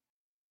to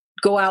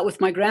go out with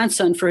my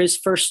grandson for his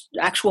first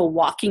actual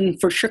walking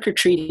for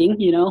trick-or-treating.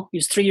 He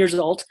was 3 years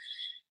old.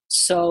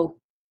 So,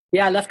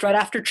 yeah, I left right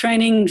after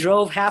training,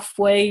 drove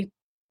halfway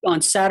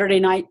on Saturday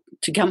night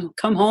to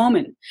come home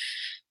and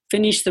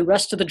finished the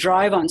rest of the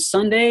drive on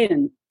Sunday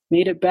and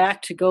made it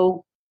back to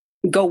go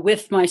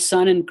with my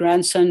son and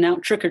grandson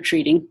out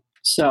trick-or-treating.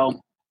 So,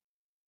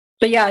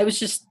 but yeah, it was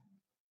just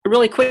a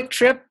really quick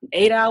trip,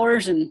 8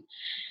 hours. And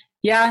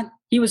yeah,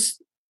 he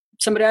was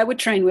somebody I would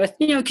train with,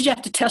 because you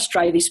have to test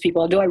drive these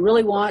people. Do I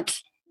really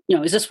want,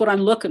 is this what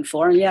I'm looking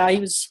for? And yeah,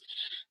 he's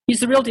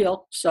the real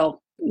deal.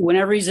 So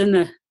whenever he's in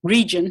the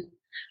region,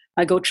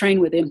 I go train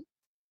with him.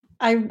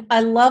 I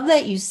love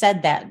that you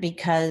said that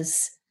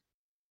because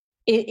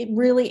it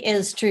really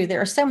is true.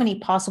 There are so many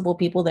possible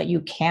people that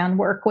you can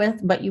work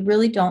with, but you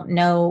really don't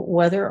know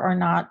whether or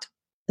not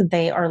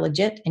they are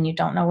legit, and you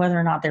don't know whether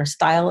or not their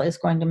style is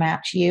going to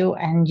match you,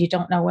 and you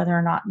don't know whether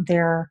or not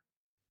their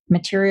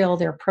material,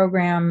 their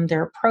program,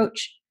 their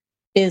approach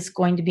is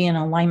going to be in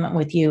alignment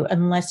with you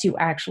unless you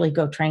actually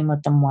go train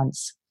with them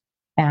once.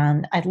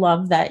 And I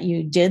love that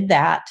you did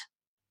that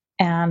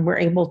and were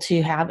able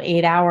to have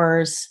 8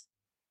 hours.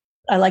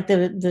 I like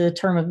the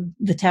term of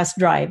the test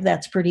drive.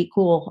 That's pretty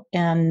cool.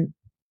 And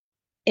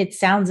it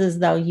sounds as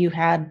though you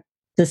had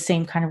the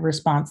same kind of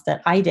response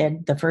that I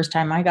did the first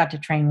time I got to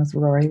train with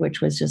Rory,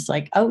 which was just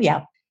like, oh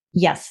yeah,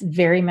 yes,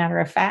 very matter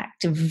of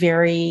fact,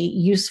 very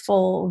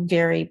useful,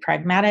 very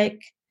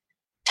pragmatic,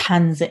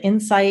 tons of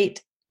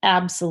insight,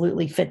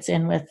 absolutely fits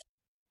in with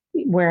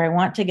where I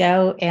want to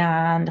go.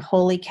 And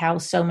holy cow,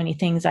 so many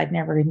things I'd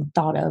never even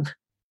thought of.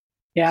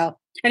 Yeah.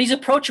 And he's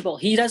approachable.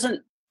 He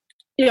doesn't,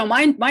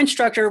 my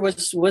instructor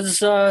was there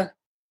was a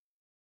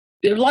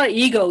lot of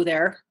ego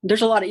there.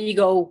 There's a lot of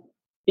ego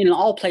in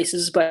all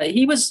places, but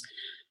he was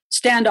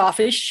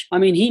standoffish. I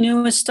mean, he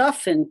knew his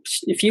stuff, and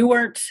if you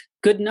weren't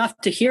good enough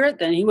to hear it,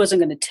 then he wasn't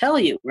going to tell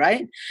you,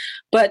 right?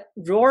 But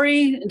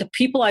Rory, the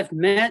people I've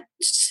met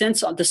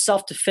since the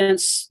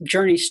self-defense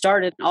journey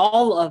started,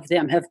 all of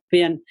them have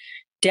been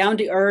down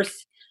to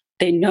earth.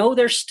 They know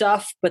their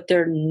stuff, but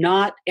they're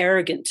not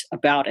arrogant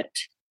about it.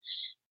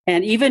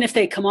 And even if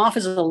they come off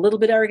as a little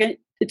bit arrogant,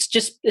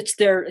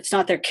 it's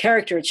not their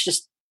character. It's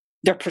just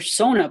their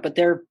persona, but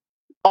they're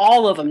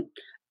all of them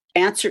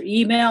answer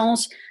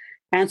emails,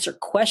 answer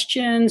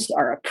questions,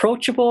 are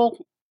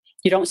approachable.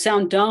 You don't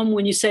sound dumb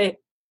when you say,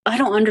 I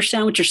don't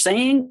understand what you're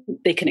saying.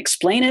 They can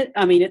explain it.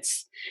 I mean,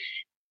 it's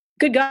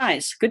good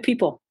guys, good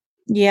people.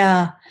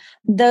 Yeah.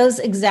 Those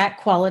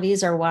exact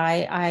qualities are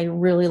why I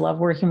really love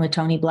working with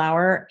Tony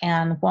Blauer,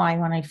 and why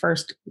when I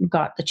first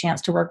got the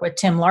chance to work with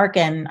Tim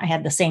Larkin, I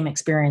had the same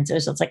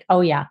experiences. It's like,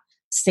 oh yeah,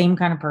 same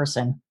kind of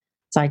person.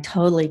 So I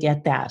totally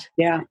get that.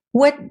 Yeah.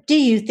 What do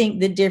you think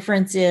the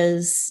difference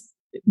is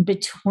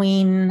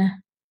between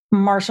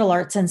martial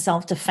arts and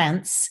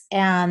self-defense?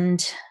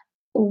 And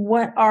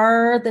what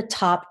are the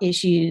top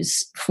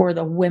issues for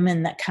the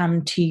women that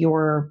come to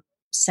your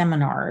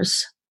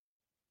seminars?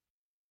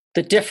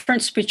 The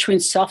difference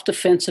between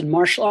self-defense and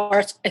martial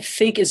arts, I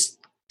think, is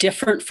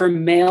different for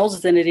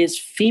males than it is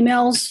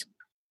females.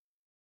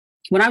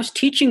 When I was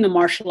teaching the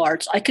martial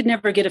arts, I could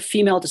never get a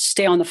female to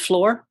stay on the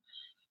floor.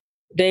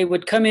 They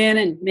would come in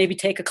and maybe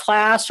take a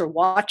class or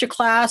watch a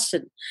class,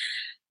 and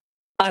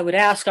I would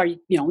ask, do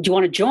you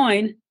want to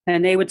join?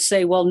 And they would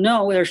say, well,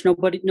 no, there's no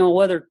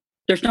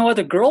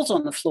other girls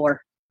on the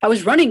floor. I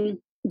was running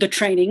the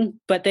training,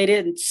 but they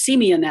didn't see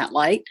me in that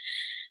light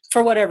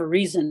for whatever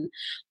reason.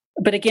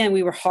 But again,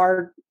 we were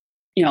hard,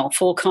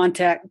 full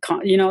contact,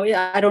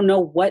 I don't know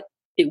what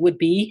it would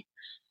be,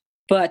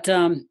 but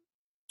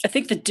I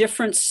think the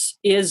difference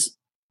is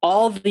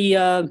all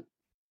the,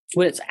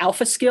 what it's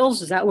alpha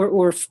skills, is that what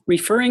we're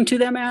referring to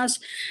them as?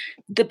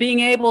 The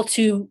being able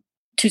to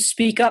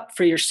speak up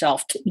for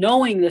yourself,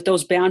 knowing that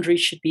those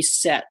boundaries should be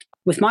set.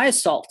 With my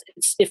assault,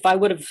 if I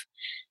would have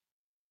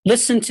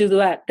listened to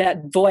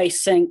that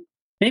voice saying,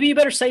 maybe you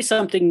better say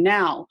something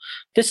now.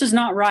 This is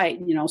not right.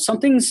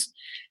 Something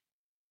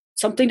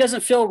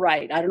doesn't feel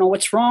right. I don't know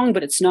what's wrong,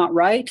 but it's not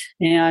right.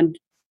 And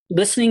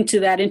listening to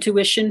that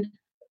intuition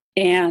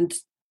and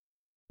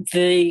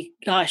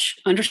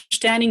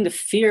understanding the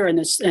fear and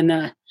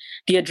the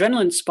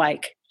adrenaline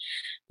spike.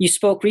 You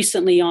spoke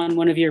recently on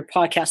one of your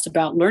podcasts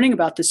about learning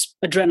about this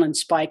adrenaline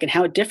spike and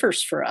how it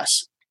differs for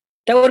us.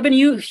 That would have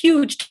been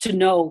huge to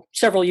know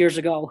several years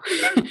ago,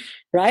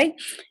 right?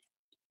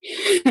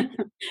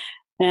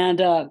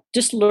 And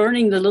just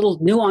learning the little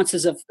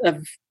nuances of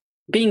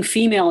being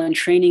female in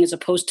training as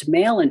opposed to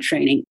male in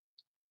training,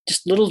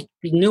 just little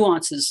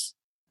nuances.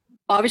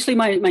 Obviously,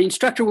 my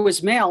instructor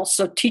was male,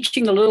 so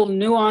teaching the little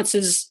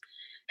nuances,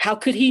 how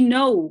could he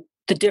know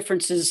the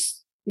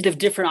differences, the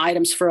different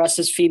items for us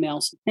as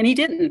females? And he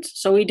didn't.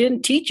 So he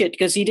didn't teach it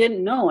because he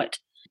didn't know it.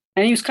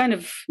 And he was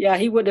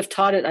he would have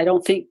taught it. I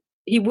don't think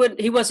he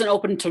wasn't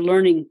open to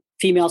learning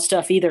female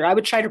stuff either. I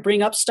would try to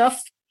bring up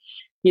stuff,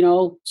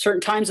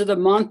 certain times of the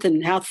month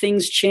and how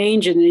things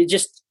change. And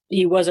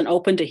he wasn't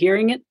open to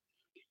hearing it.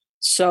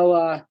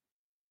 So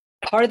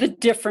part of the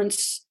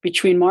difference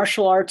between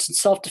martial arts and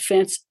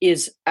self-defense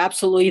is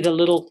absolutely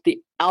the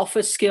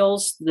alpha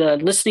skills, the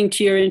listening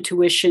to your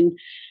intuition,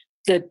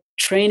 the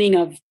training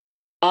of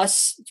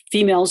us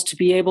females to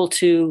be able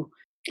to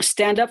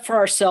stand up for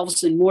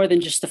ourselves in more than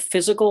just the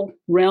physical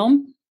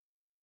realm.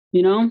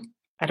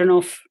 I don't know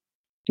if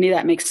any of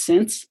that makes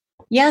sense.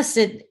 Yes,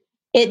 it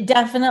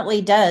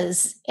definitely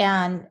does.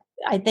 And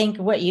I think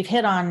what you've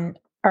hit on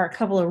are a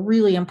couple of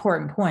really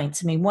important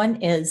points. I mean, one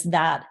is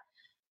that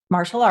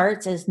martial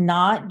arts is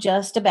not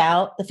just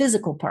about the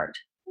physical part,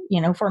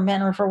 for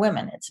men or for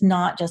women. It's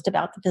not just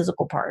about the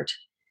physical part.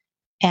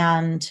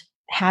 And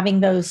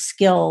having those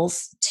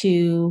skills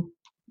to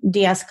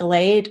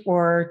de-escalate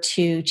or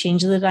to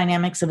change the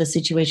dynamics of a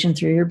situation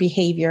through your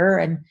behavior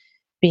and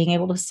being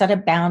able to set a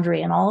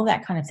boundary and all of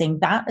that kind of thing,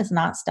 that is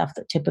not stuff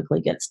that typically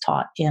gets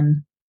taught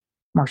in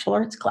martial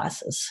arts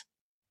classes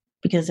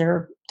because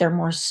they're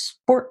more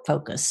sport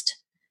focused.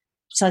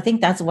 So I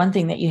think that's one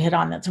thing that you hit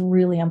on that's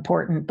really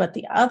important. But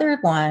the other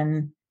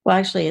one, well,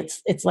 actually,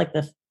 it's like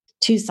the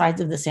two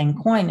sides of the same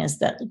coin, is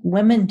that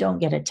women don't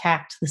get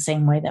attacked the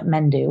same way that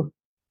men do.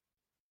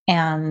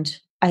 And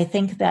I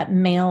think that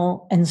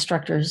male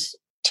instructors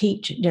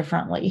teach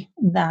differently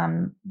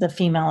than the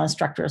female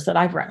instructors that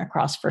I've run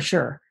across, for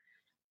sure.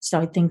 So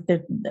I think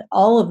that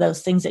all of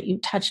those things that you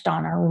touched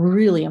on are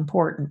really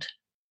important.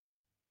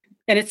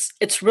 And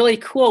it's really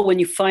cool when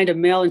you find a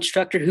male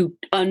instructor who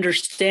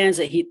understands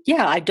that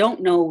I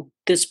don't know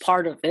this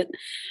part of it,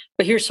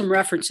 but here's some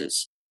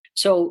references.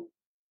 So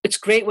it's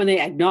great when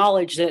they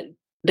acknowledge that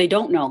they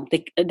don't know,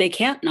 they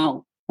can't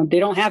know, they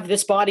don't have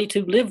this body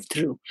to live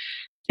through.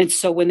 And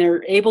so when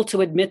they're able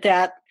to admit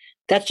that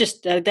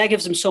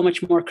gives them so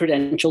much more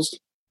credentials.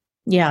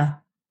 Yeah.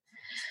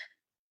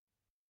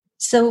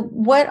 So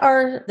what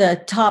are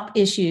the top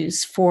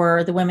issues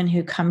for the women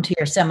who come to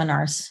your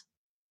seminars?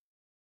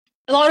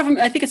 A lot of them,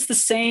 I think it's the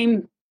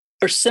same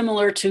or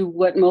similar to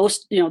what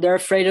most, they're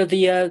afraid of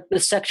the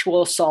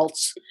sexual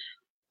assaults.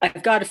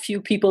 I've got a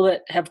few people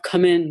that have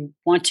come in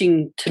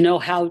wanting to know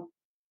how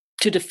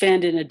to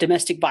defend in a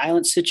domestic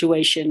violence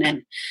situation.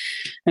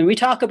 And we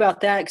talk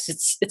about that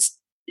because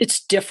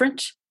it's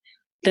different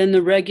than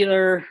the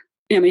regular,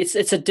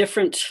 it's a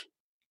different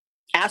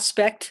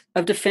aspect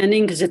of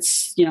defending because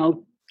it's,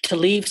 to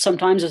leave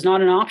sometimes is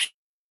not an option.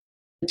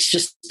 It's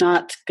just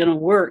not going to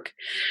work.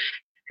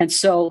 And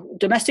so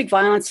domestic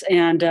violence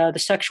and the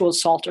sexual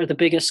assault are the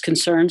biggest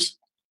concerns.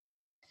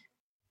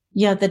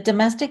 Yeah, the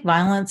domestic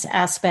violence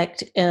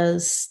aspect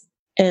is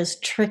is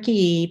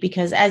tricky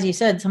because, as you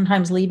said,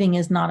 sometimes leaving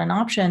is not an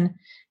option.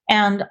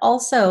 And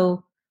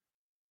also,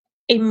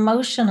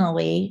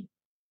 emotionally,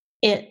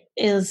 it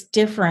is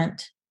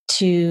different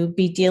to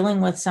be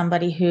dealing with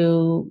somebody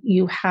who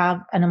you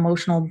have an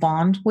emotional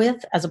bond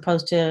with as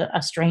opposed to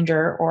a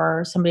stranger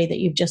or somebody that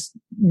you've just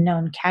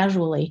known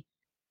casually.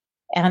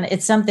 And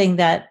it's something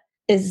that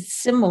is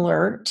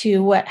similar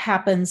to what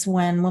happens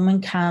when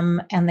women come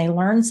and they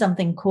learn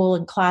something cool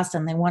in class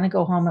and they want to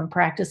go home and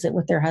practice it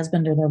with their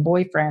husband or their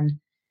boyfriend,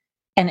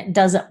 and it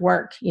doesn't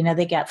work.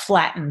 They get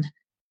flattened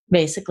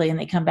basically, and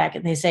they come back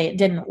and they say it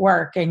didn't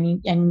work.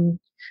 And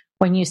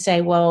when you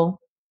say, well,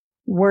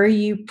 were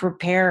you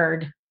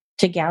prepared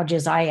to gouge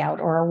his eye out,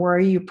 or were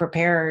you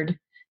prepared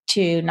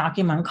to knock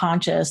him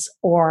unconscious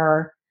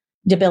or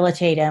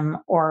debilitate him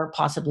or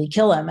possibly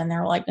kill him? And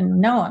they're like,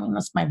 no,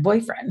 that's my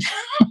boyfriend.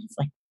 It's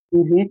like,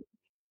 mm-hmm.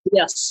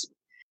 Yes.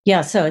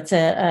 Yeah, so it's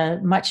a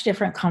much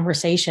different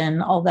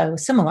conversation, although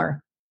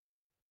similar.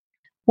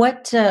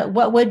 What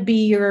would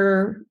be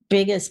your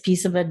biggest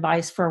piece of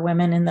advice for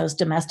women in those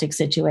domestic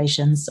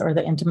situations or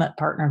the intimate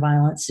partner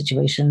violence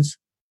situations?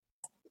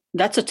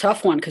 That's a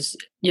tough one because,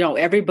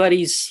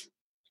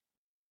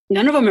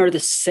 none of them are the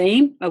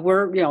same.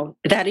 We're,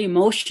 that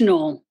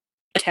emotional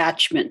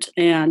attachment,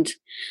 and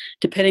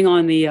depending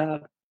on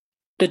the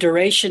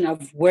duration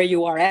of where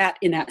you are at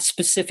in that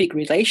specific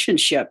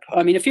relationship.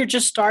 I mean, if you're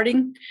just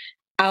starting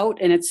out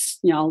and it's,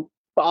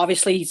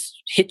 obviously he's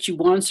hit you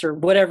once or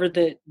whatever,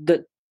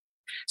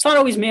 it's not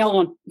always male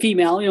on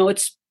female,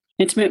 it's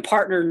intimate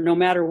partner no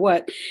matter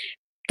what.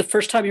 The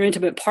first time your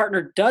intimate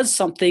partner does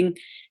something,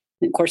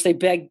 and of course they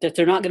beg that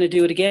they're not going to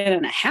do it again,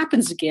 and it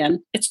happens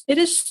again, it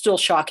is still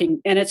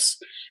shocking. And this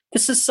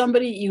is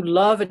somebody you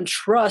love and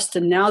trust,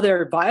 and now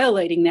they're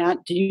violating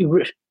that. Do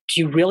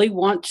you really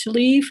want to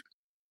leave?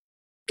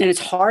 And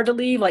it's hard to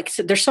leave. Like I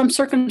said, there's some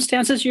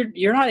circumstances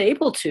you're not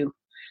able to.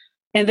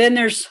 And then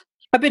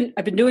I've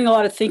been doing a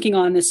lot of thinking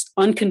on this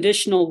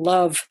unconditional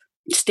love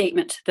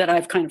statement that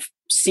I've kind of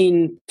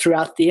seen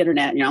throughout the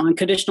internet.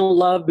 Unconditional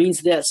love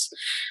means this.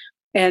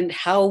 And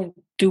how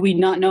do we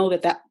not know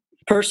that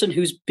person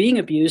who's being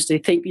abused, they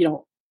think,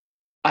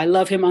 I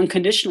love him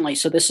unconditionally.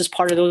 So this is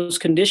part of those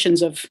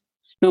conditions of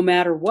no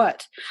matter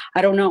what.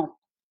 I don't know.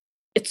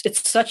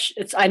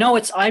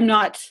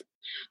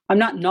 I'm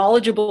not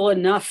knowledgeable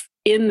enough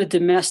in the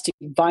domestic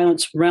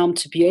violence realm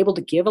to be able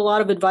to give a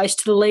lot of advice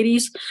to the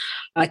ladies.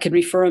 I could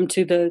refer them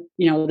to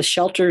the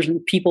shelters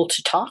and people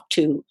to talk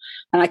to,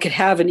 and I could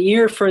have an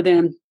ear for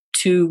them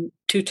to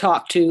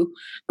talk to.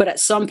 But at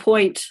some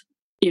point,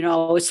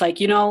 it's like,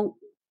 you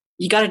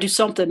got to do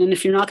something. And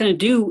if you're not going to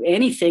do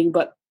anything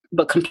but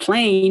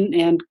complain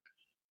and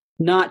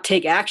not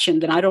take action,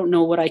 then I don't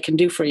know what I can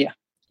do for you,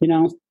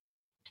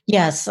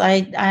 Yes,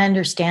 I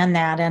understand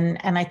that. And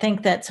I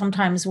think that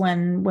sometimes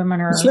when women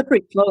are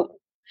slippery slope.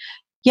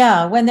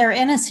 Yeah, when they're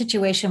in a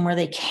situation where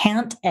they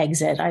can't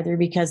exit, either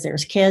because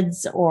there's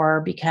kids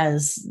or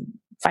because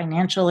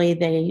financially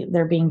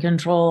they're being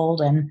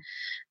controlled and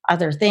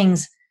other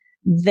things,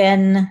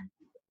 then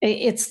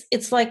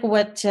it's like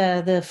what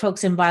the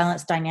folks in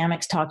violence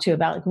dynamics talk to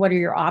about, like, what are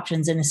your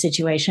options in a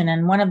situation?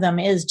 And one of them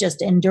is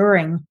just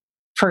enduring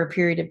for a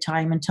period of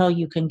time until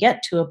you can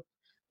get to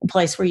a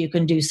place where you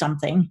can do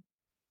something.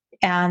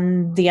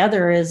 And the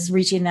other is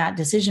reaching that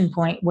decision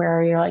point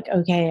where you're like,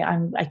 okay,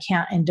 I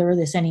can't endure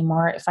this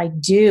anymore. If I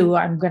do,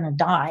 I'm going to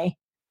die,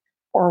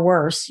 or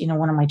worse,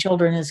 one of my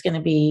children is going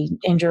to be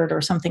injured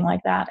or something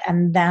like that.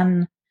 And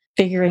then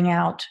figuring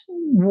out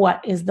what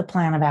is the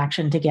plan of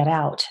action to get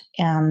out.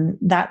 And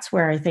that's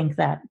where I think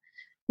that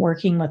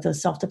working with a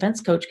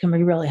self-defense coach can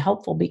be really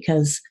helpful,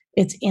 because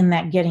it's in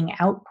that getting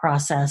out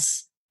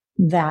process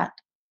that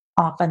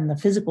often the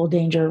physical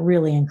danger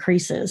really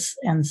increases.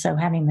 And so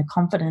having the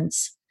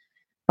confidence,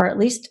 or at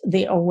least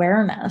the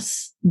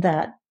awareness,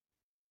 that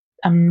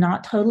I'm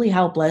not totally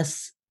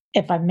helpless.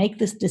 If I make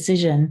this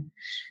decision,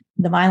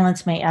 the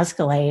violence may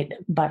escalate,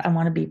 but I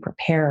want to be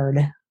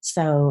prepared.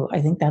 So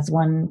I think that's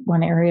one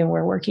area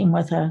where working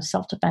with a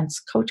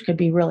self-defense coach could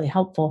be really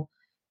helpful.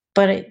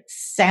 But it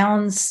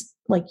sounds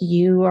like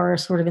you are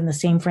sort of in the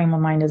same frame of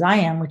mind as I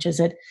am, which is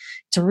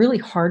it's really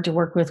hard to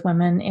work with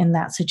women in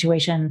that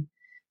situation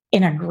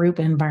in a group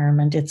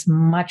environment. It's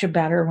much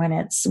better when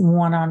it's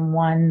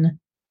one-on-one,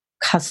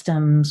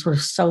 custom sort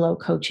of solo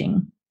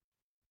coaching.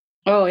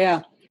 Oh,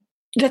 yeah.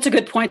 That's a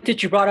good point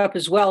that you brought up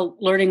as well,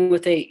 learning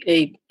with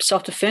a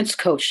self-defense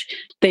coach.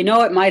 They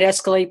know it might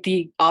escalate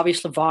the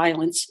obvious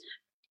violence,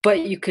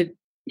 but you could,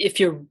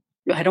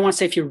 I don't want to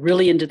say if you're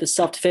really into the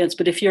self-defense,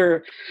 but if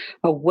you're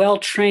a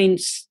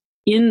well-trained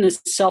in the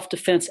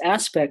self-defense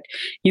aspect,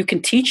 you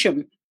can teach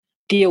them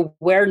the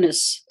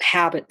awareness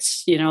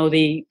habits,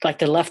 the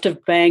left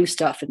of bang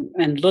stuff,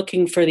 and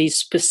looking for these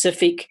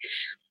specific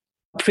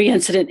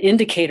pre-incident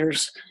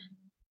indicators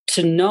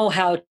to know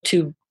how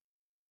to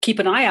keep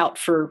an eye out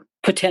for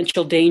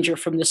potential danger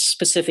from this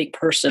specific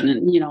person,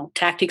 and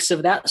tactics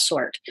of that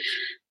sort.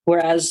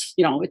 Whereas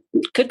it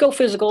could go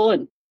physical,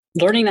 and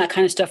learning that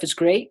kind of stuff is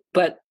great,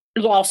 but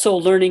also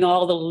learning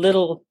all the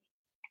little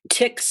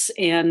ticks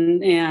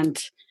and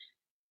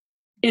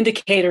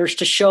indicators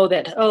to show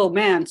that, oh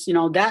man,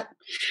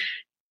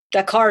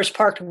 that car is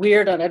parked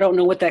weird and I don't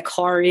know what that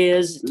car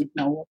is,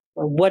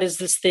 or what is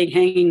this thing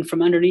hanging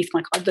from underneath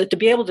my car. To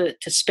be able to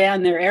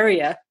span their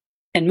area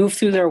and move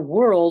through their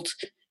world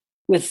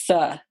with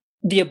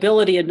the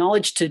ability and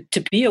knowledge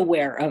to be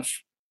aware of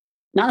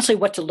not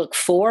necessarily what to look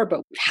for,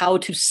 but how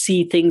to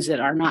see things that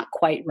are not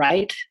quite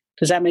right.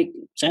 Does that make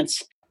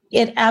sense?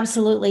 It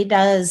absolutely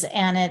does.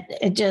 And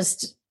it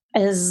just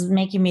is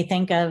making me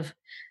think of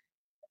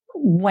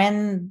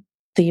when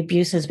the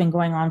abuse has been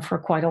going on for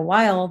quite a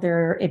while,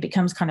 it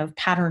becomes kind of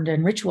patterned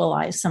and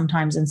ritualized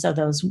sometimes. And so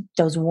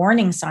those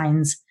warning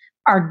signs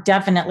are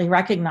definitely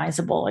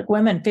recognizable. Like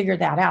women figure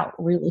that out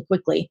really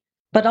quickly.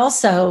 But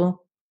also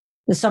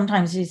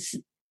sometimes these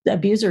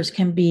abusers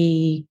can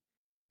be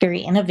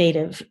very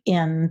innovative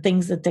in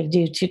things that they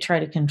do to try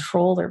to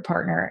control their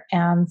partner.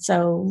 And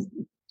so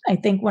I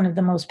think one of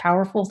the most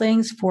powerful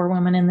things for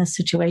women in this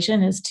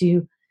situation is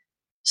to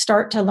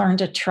start to learn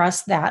to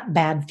trust that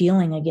bad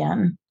feeling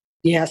again.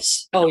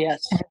 Yes. Oh,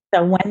 yes. And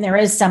so when there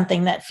is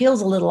something that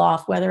feels a little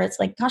off, whether it's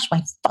like, gosh,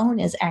 my phone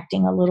is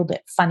acting a little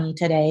bit funny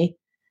today,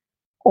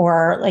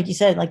 or like you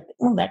said, like,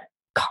 oh, that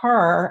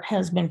car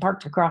has been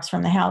parked across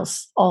from the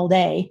house all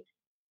day,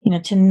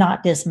 to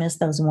not dismiss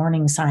those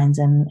warning signs.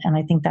 And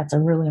I think that's a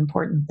really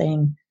important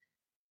thing,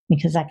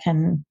 because that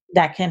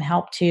can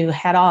help to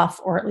head off,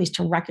 or at least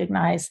to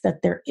recognize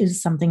that there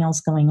is something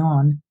else going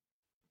on.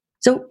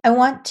 So I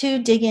want to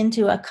dig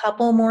into a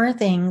couple more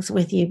things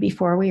with you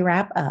before we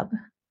wrap up.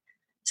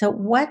 So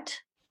what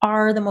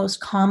are the most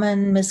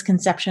common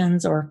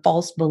misconceptions or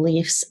false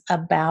beliefs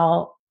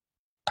about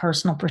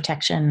personal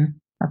protection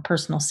or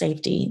personal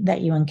safety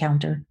that you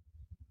encounter?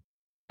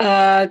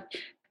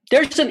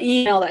 There's an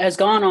email that has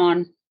gone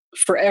on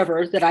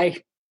forever that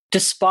I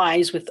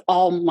despise with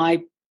all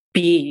my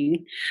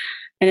being.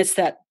 And it's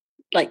that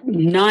like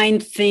 9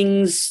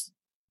 things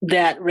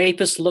that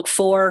rapists look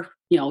for,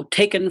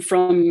 taken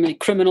from a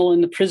criminal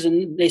in the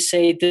prison. They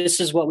say,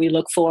 this is what we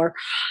look for.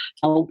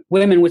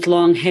 Women with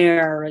long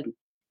hair, and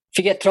if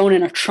you get thrown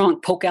in a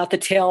trunk, poke out the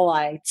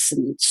taillights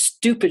and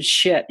stupid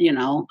shit,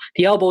 the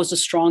elbow is the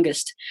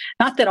strongest.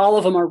 Not that all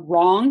of them are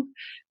wrong,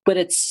 but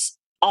it's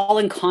all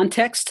in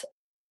context,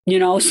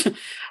 So,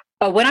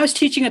 when I was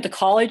teaching at the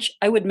college,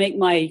 I would make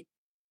my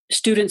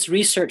students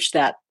research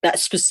that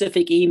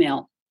specific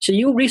email. So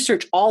you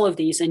research all of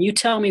these and you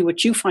tell me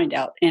what you find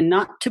out, and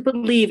not to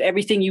believe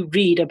everything you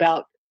read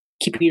about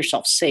keeping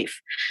yourself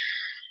safe.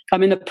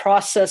 I'm in the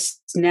process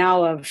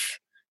now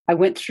I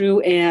went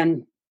through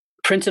and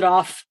printed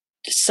off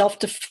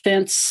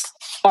self-defense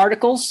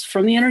articles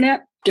from the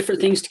internet, different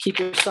things to keep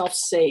yourself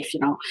safe.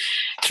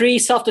 3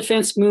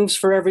 self-defense moves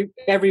for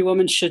every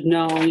woman should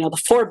know,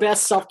 the 4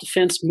 best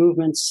self-defense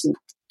movements,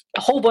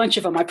 a whole bunch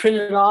of them. I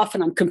printed it off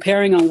and I'm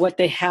comparing on what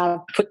they have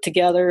put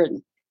together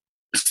and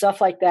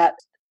stuff like that.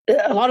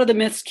 A lot of the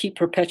myths keep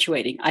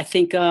perpetuating. I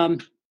think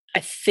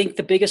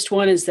the biggest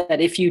one is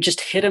that if you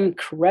just hit them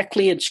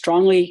correctly and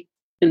strongly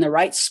in the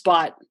right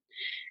spot,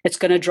 it's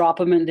going to drop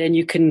them and then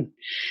you can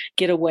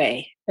get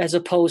away, as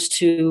opposed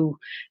to,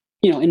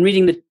 in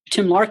reading the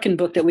Tim Larkin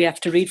book that we have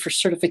to read for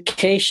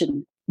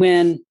certification,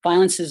 when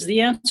violence is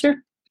the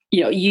answer,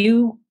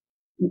 you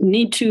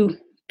need to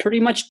pretty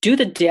much do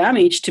the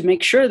damage to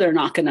make sure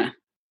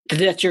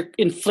that you're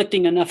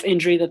inflicting enough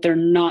injury that they're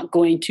not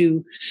going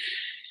to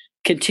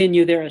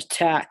continue their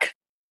attack.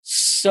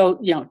 So,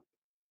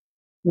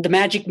 the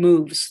magic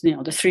moves,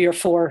 the 3 or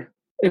 4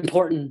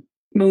 important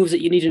moves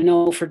that you need to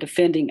know for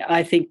defending,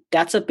 I think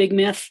that's a big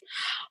myth.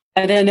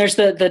 And then there's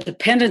the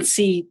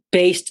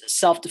dependency-based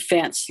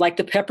self-defense, like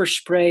the pepper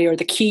spray or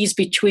the keys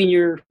between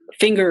your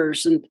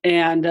fingers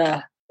and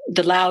the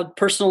loud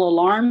personal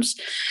alarms.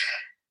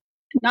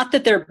 Not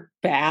that they're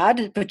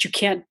bad, but you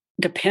can't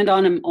depend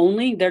on them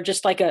only. They're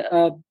just like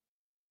a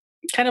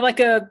kind of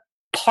like a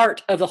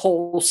part of the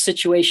whole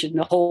situation.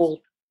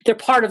 They're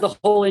part of the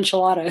whole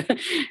enchilada,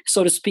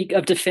 so to speak,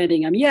 of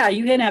defending them. Yeah,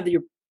 you can have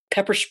your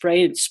pepper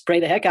spray and spray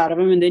the heck out of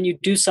them, and then you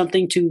do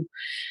something to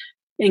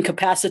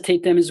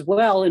incapacitate them as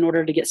well in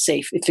order to get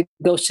safe, if it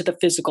goes to the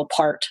physical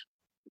part.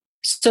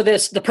 So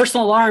the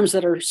personal alarms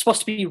that are supposed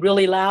to be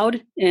really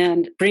loud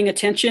and bring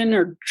attention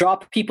or draw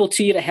people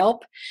to you to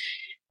help,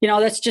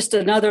 that's just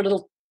another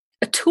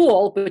a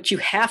tool, but you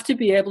have to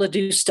be able to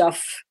do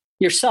stuff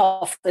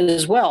yourself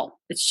as well.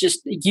 It's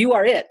just, you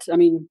are it. I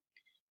mean,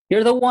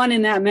 you're the one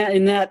in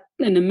the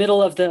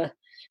middle of the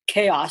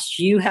chaos.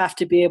 You have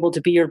to be able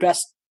to be your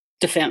best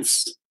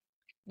defense.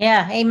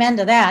 Yeah, amen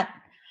to that.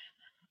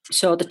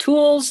 So the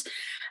tools,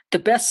 the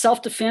best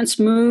self-defense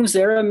moves,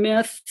 they're a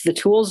myth. The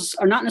tools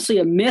are not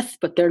necessarily a myth,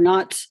 but they're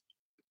not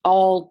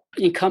all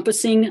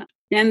encompassing.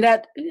 And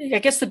that, I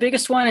guess the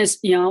biggest one is,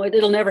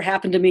 it'll never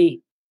happen to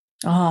me.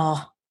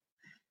 Oh,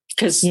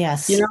 because,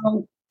 yes.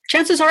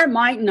 Chances are it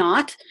might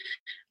not.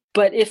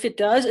 But if it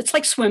does, it's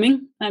like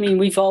swimming. I mean,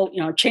 we've all,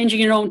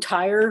 changing your own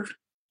tire,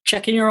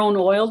 checking your own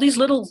oil, these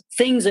little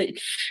things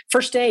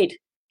first aid.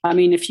 I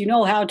mean, if you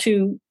know how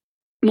to,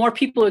 more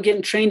people are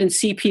getting trained in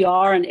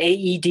CPR and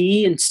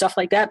AED and stuff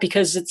like that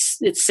because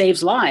it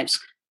saves lives.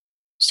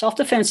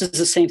 Self-defense is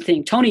the same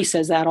thing. Tony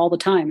says that all the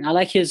time. I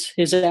like his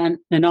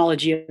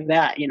analogy of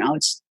that.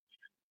 It's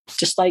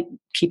just like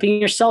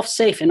keeping yourself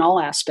safe in all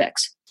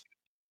aspects.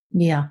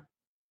 Yeah.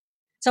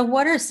 So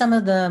what are some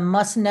of the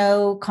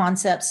must-know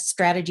concepts,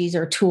 strategies,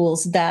 or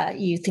tools that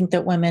you think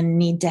that women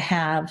need to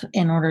have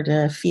in order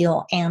to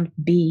feel and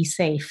be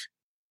safe?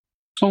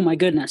 Oh, my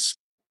goodness.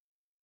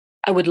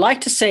 I would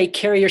like to say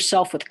carry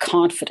yourself with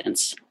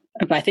confidence.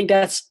 I think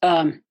that's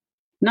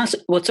not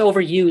what's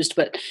overused,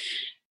 but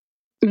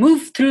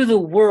move through the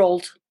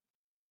world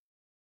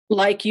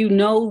like you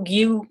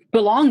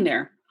belong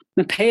there,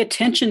 and pay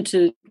attention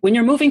to when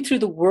you're moving through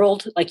the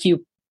world like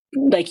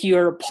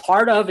you're a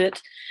part of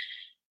it.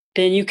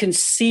 Then you can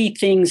see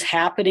things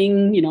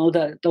happening,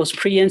 those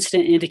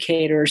pre-incident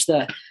indicators,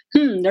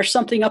 there's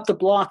something up the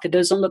block that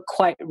doesn't look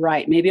quite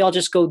right. Maybe I'll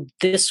just go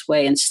this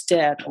way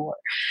instead. Or,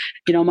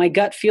 my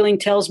gut feeling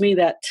tells me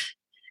that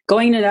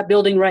going to that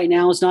building right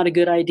now is not a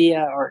good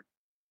idea. Or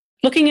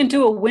looking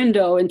into a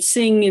window and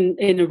seeing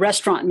in a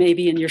restaurant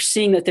maybe, and you're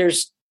seeing that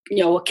there's,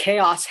 a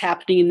chaos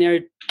happening in there,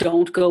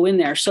 don't go in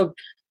there. So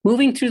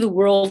moving through the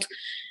world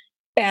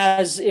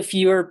as if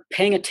you're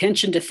paying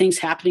attention to things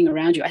happening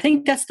around you. I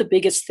think that's the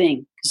biggest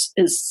thing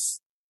is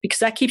because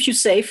that keeps you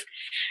safe.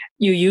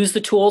 You use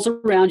the tools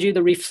around you,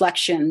 the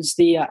reflections,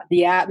 the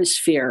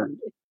atmosphere,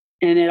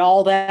 and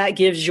all that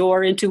gives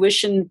your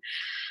intuition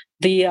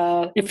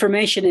the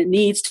information it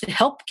needs to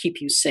help keep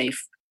you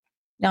safe.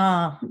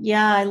 Oh,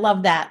 yeah, I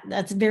love that.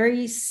 That's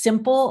very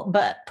simple,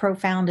 but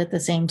profound at the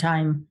same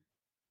time.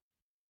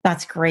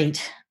 That's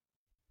great.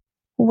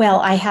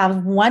 Well, I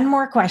have one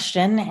more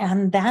question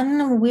and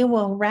then we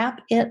will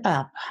wrap it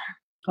up.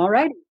 All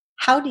right.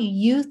 How do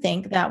you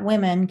think that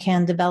women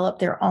can develop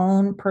their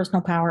own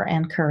personal power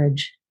and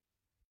courage?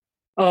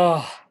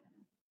 Oh,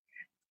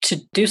 to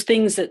do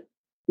things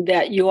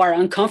that you are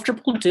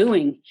uncomfortable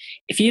doing.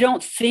 If you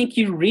don't think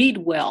you read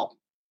well,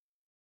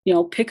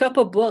 pick up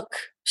a book.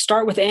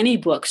 Start with any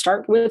book.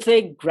 Start with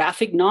a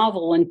graphic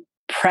novel and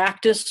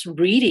practice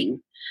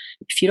reading.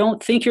 If you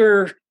don't think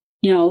you're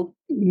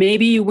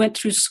maybe you went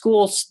through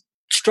school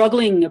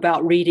struggling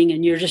about reading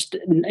and you're just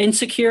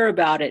insecure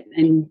about it.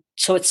 And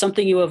so it's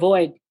something you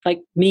avoid,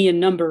 like me and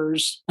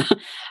numbers.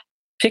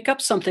 Pick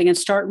up something and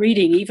start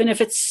reading, even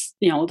if it's,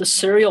 the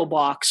cereal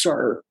box,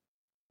 or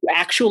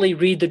actually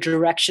read the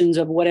directions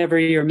of whatever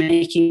you're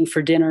making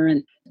for dinner,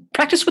 and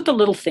practice with the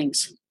little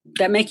things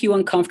that make you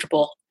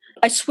uncomfortable.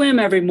 I swim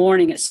every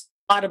morning. It's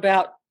not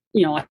about,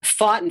 I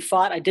fought.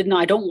 I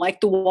don't like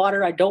the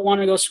water. I don't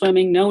want to go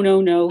swimming.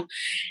 No.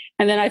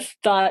 And then I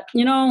thought,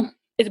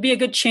 it'd be a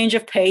good change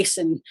of pace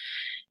and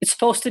it's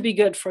supposed to be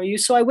good for you.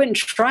 So I went and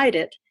tried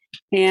it.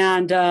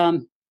 And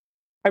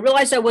I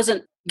realized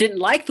I didn't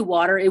like the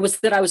water. It was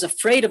that I was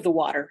afraid of the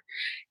water.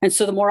 And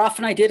so the more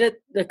often I did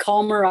it, the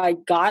calmer I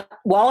got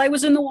while I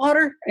was in the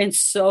water. And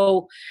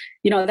so,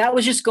 that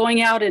was just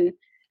going out and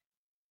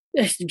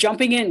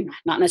jumping in,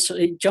 not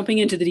necessarily jumping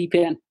into the deep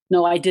end.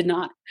 No, I did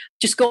not.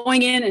 Just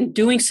going in and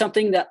doing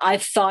something that I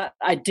thought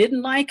I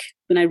didn't like.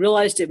 And I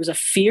realized it was a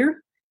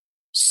fear.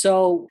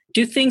 So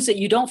do things that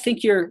you don't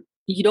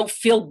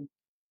feel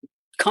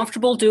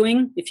comfortable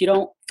doing. If you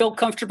don't feel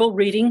comfortable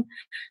reading,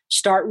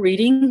 start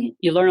reading.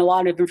 You learn a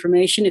lot of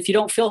information. If you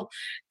don't feel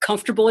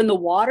comfortable in the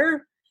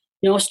water,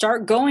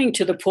 start going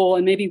to the pool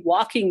and maybe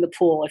walking the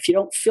pool. If you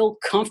don't feel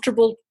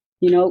comfortable,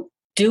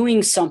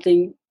 doing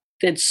something,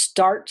 then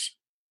start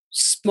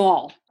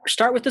small.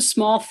 Start with the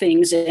small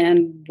things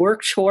and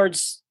work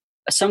towards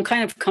some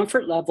kind of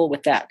comfort level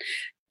with that.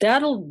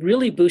 That'll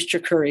really boost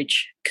your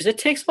courage, because it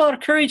takes a lot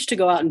of courage to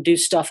go out and do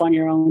stuff on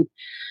your own.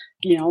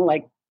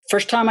 Like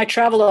first time I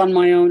traveled on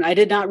my own, I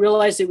did not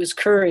realize it was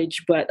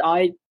courage, but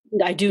I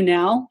do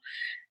now,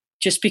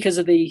 just because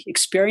of the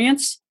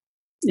experience.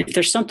 If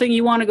there's something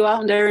you want to go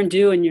out there and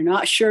do and you're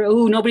not sure,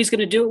 nobody's going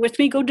to do it with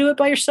me, go do it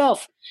by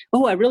yourself.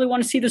 I really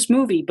want to see this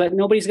movie, but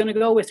nobody's going to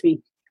go with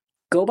me.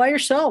 Go by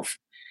yourself.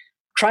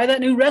 Try that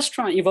new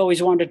restaurant you've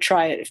always wanted to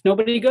try it. If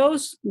nobody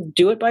goes,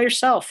 do it by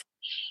yourself.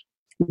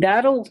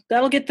 That'll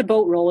get the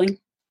boat rolling.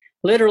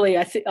 Literally,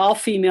 I think all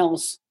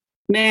females,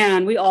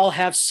 man, we all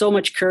have so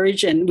much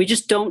courage, and we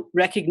just don't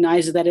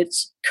recognize that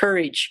it's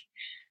courage.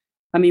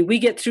 I mean, we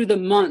get through the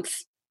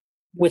month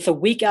with a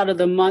week out of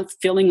the month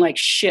feeling like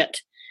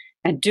shit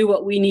and do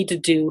what we need to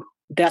do.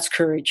 That's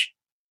courage.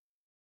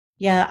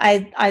 Yeah,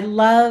 I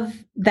love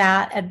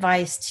that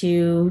advice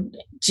to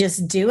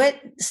just do it,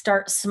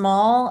 start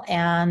small.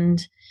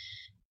 And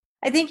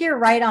I think you're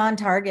right on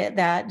target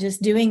that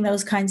just doing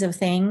those kinds of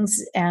things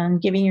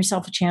and giving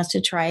yourself a chance to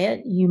try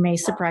it, you may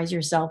surprise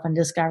yourself and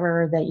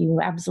discover that you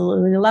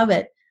absolutely love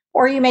it.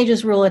 Or you may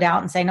just rule it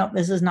out and say, no,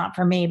 this is not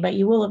for me, but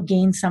you will have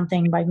gained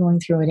something by going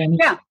through it anyway.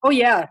 Yeah. Oh,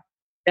 yeah.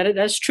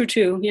 That's true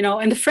too.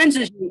 And the friends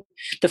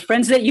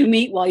that you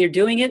meet while you're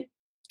doing it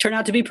turn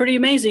out to be pretty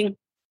amazing.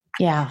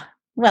 Yeah.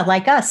 Well,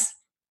 like us.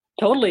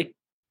 Totally.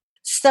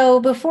 So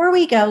before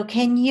we go,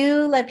 can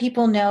you let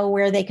people know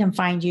where they can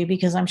find you?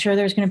 Because I'm sure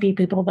there's going to be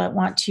people that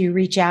want to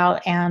reach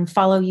out and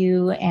follow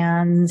you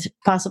and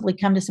possibly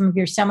come to some of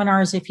your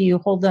seminars if you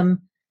hold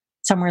them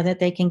somewhere that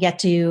they can get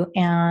to.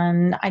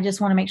 And I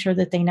just want to make sure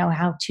that they know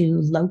how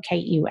to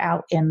locate you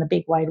out in the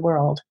big wide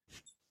world.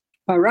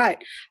 All right.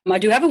 I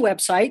do have a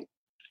website.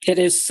 It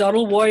is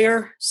Subtle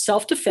Warrior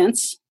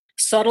Self-Defense.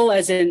 Subtle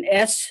as in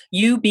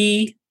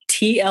SUBTLE,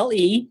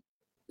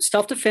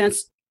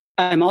 Self-Defense.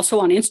 I'm also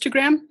on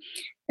Instagram,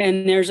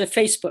 and there's a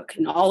Facebook,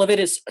 and all of it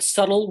is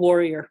Subtle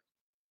Warrior.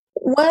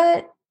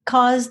 What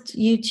caused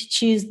you to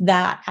choose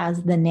that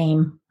as the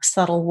name,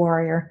 Subtle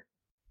Warrior?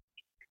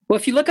 Well,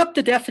 if you look up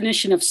the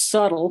definition of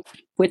subtle,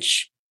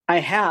 which I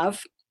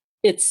have,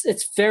 it's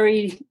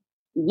very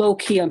low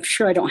key. I'm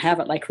sure I don't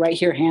have it like right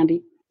here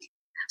handy.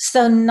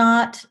 So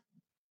not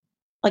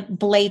like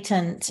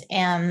blatant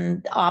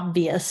and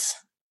obvious.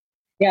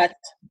 Yeah,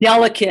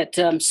 delicate,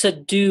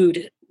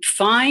 subdued,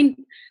 fine,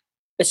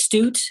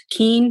 astute,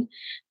 keen,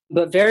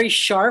 but very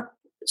sharp.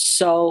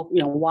 So,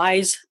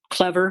 wise,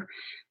 clever.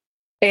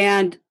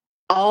 And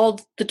all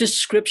the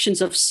descriptions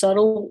of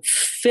subtle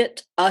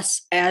fit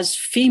us as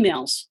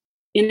females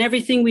in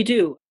everything we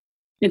do.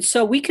 And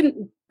so we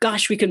can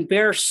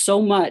bear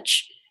so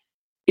much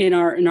in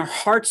our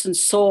hearts and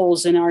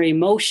souls and our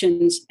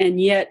emotions.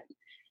 And yet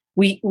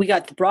we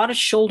got the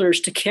broadest shoulders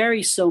to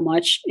carry so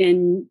much.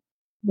 And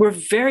we're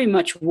very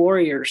much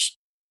warriors.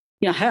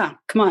 Yeah,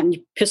 come on,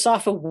 you piss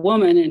off a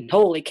woman and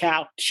holy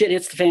cow, shit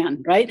hits the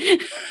fan, right?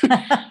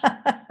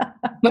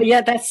 But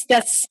yeah,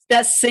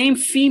 that same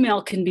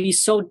female can be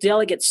so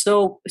delicate,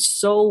 so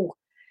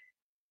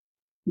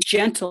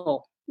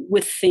gentle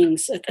with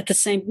things at the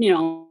same,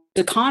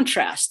 the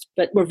contrast.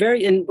 But we're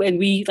very, and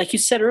we, like you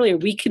said earlier,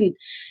 we can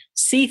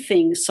see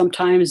things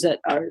sometimes that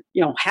are,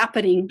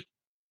 happening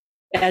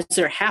as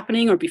they're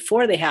happening or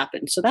before they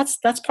happen. So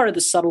that's part of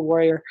the Subtle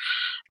Warrior.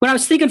 When I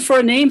was thinking for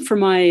a name for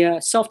my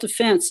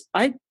self-defense,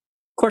 I, of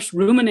course,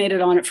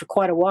 ruminated on it for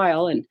quite a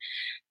while. And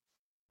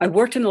I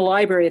worked in the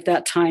library at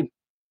that time.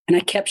 And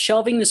I kept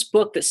shelving this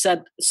book that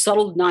said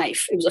Subtle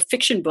Knife. It was a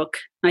fiction book.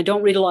 I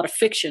don't read a lot of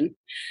fiction.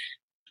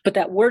 But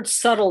that word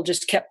subtle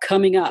just kept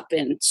coming up.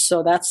 And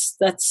so that's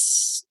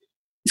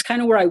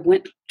kind of where I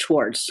went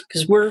towards,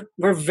 because we're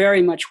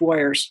very much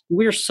warriors.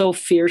 We're so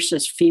fierce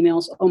as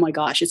females. Oh my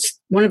gosh, it's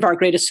one of our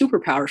greatest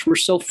superpowers. We're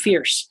so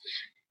fierce,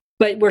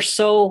 but we're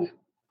so,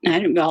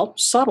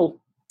 subtle.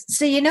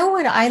 So you know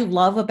what I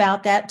love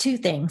about that? Two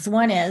things.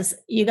 One is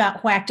you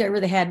got whacked over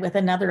the head with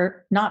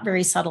another not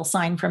very subtle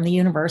sign from the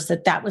universe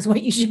that was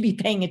what you should be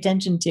paying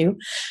attention to,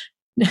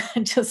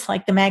 just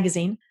like the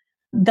magazine.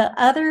 The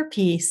other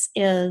piece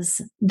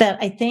is that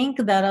I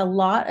think that a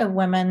lot of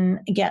women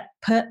get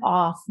put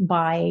off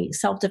by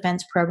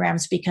self-defense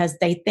programs because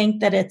they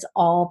think that it's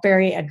all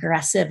very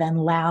aggressive and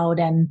loud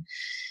and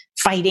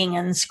fighting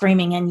and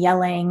screaming and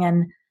yelling.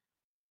 And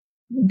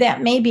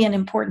that may be an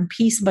important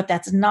piece, but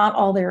that's not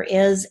all there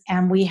is.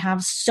 And we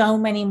have so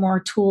many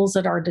more tools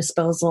at our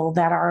disposal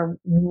that are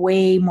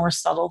way more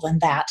subtle than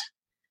that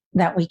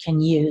we can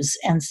use.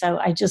 And so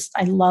I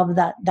love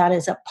that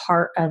is a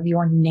part of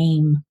your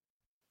name.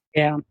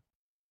 Yeah.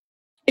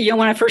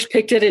 When I first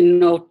picked it in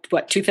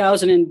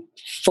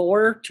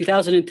 2004,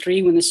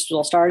 2003, when this was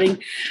all starting,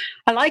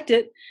 I liked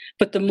it.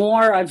 But the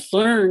more I've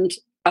learned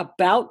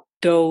about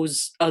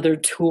those other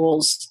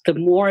tools, the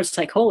more it's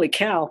like, holy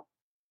cow,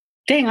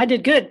 dang, I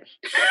did good.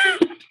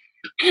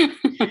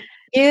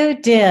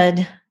 You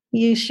did.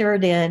 You sure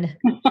did.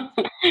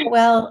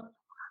 Well,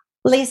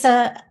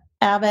 Lisa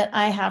Abbott,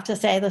 I have to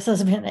say this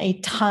has been a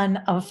ton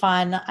of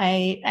fun.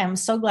 I am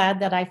so glad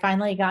that I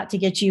finally got to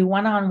get you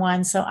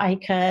one-on-one so I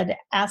could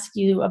ask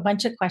you a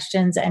bunch of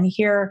questions and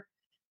hear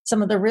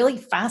some of the really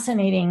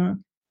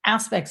fascinating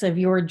aspects of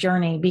your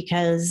journey,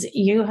 because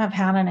you have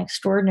had an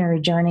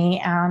extraordinary journey.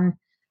 And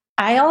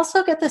I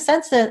also get the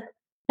sense that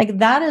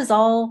that is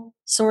all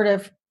sort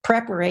of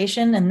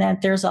preparation and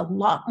that there's a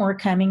lot more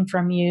coming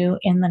from you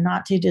in the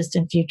not too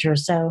distant future.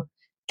 So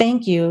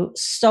thank you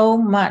so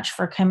much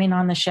for coming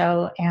on the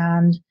show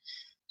and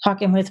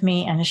talking with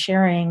me and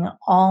sharing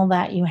all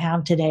that you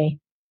have today.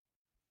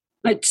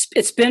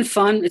 It's been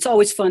fun. It's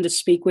always fun to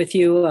speak with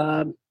you.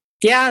 I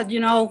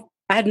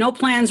had no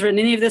plans for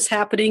any of this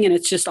happening, and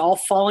it's just all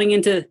falling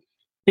into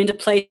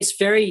place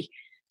very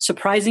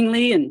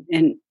surprisingly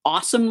and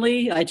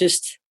awesomely.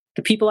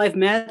 The people I've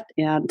met,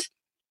 and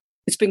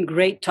it's been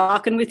great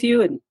talking with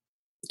you, and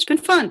it's been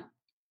fun.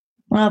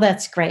 Well,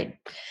 that's great.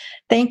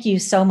 Thank you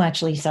so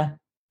much, Lisa.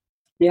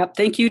 Yep.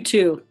 Thank you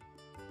too.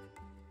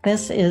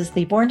 This is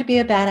the Born to Be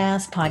a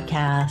Badass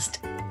podcast.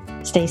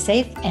 Stay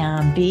safe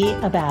and be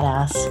a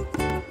badass.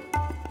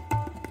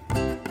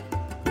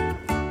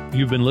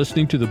 You've been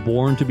listening to the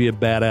Born to Be a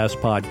Badass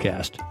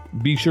podcast.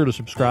 Be sure to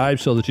subscribe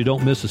so that you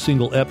don't miss a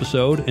single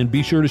episode, and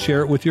be sure to share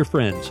it with your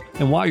friends.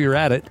 And while you're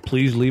at it,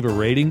 please leave a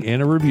rating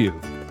and a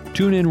review.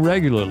 Tune in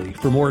regularly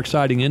for more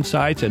exciting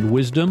insights and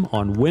wisdom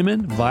on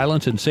women,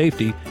 violence, and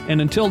safety.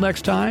 And until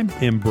next time,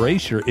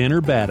 embrace your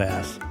inner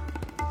badass.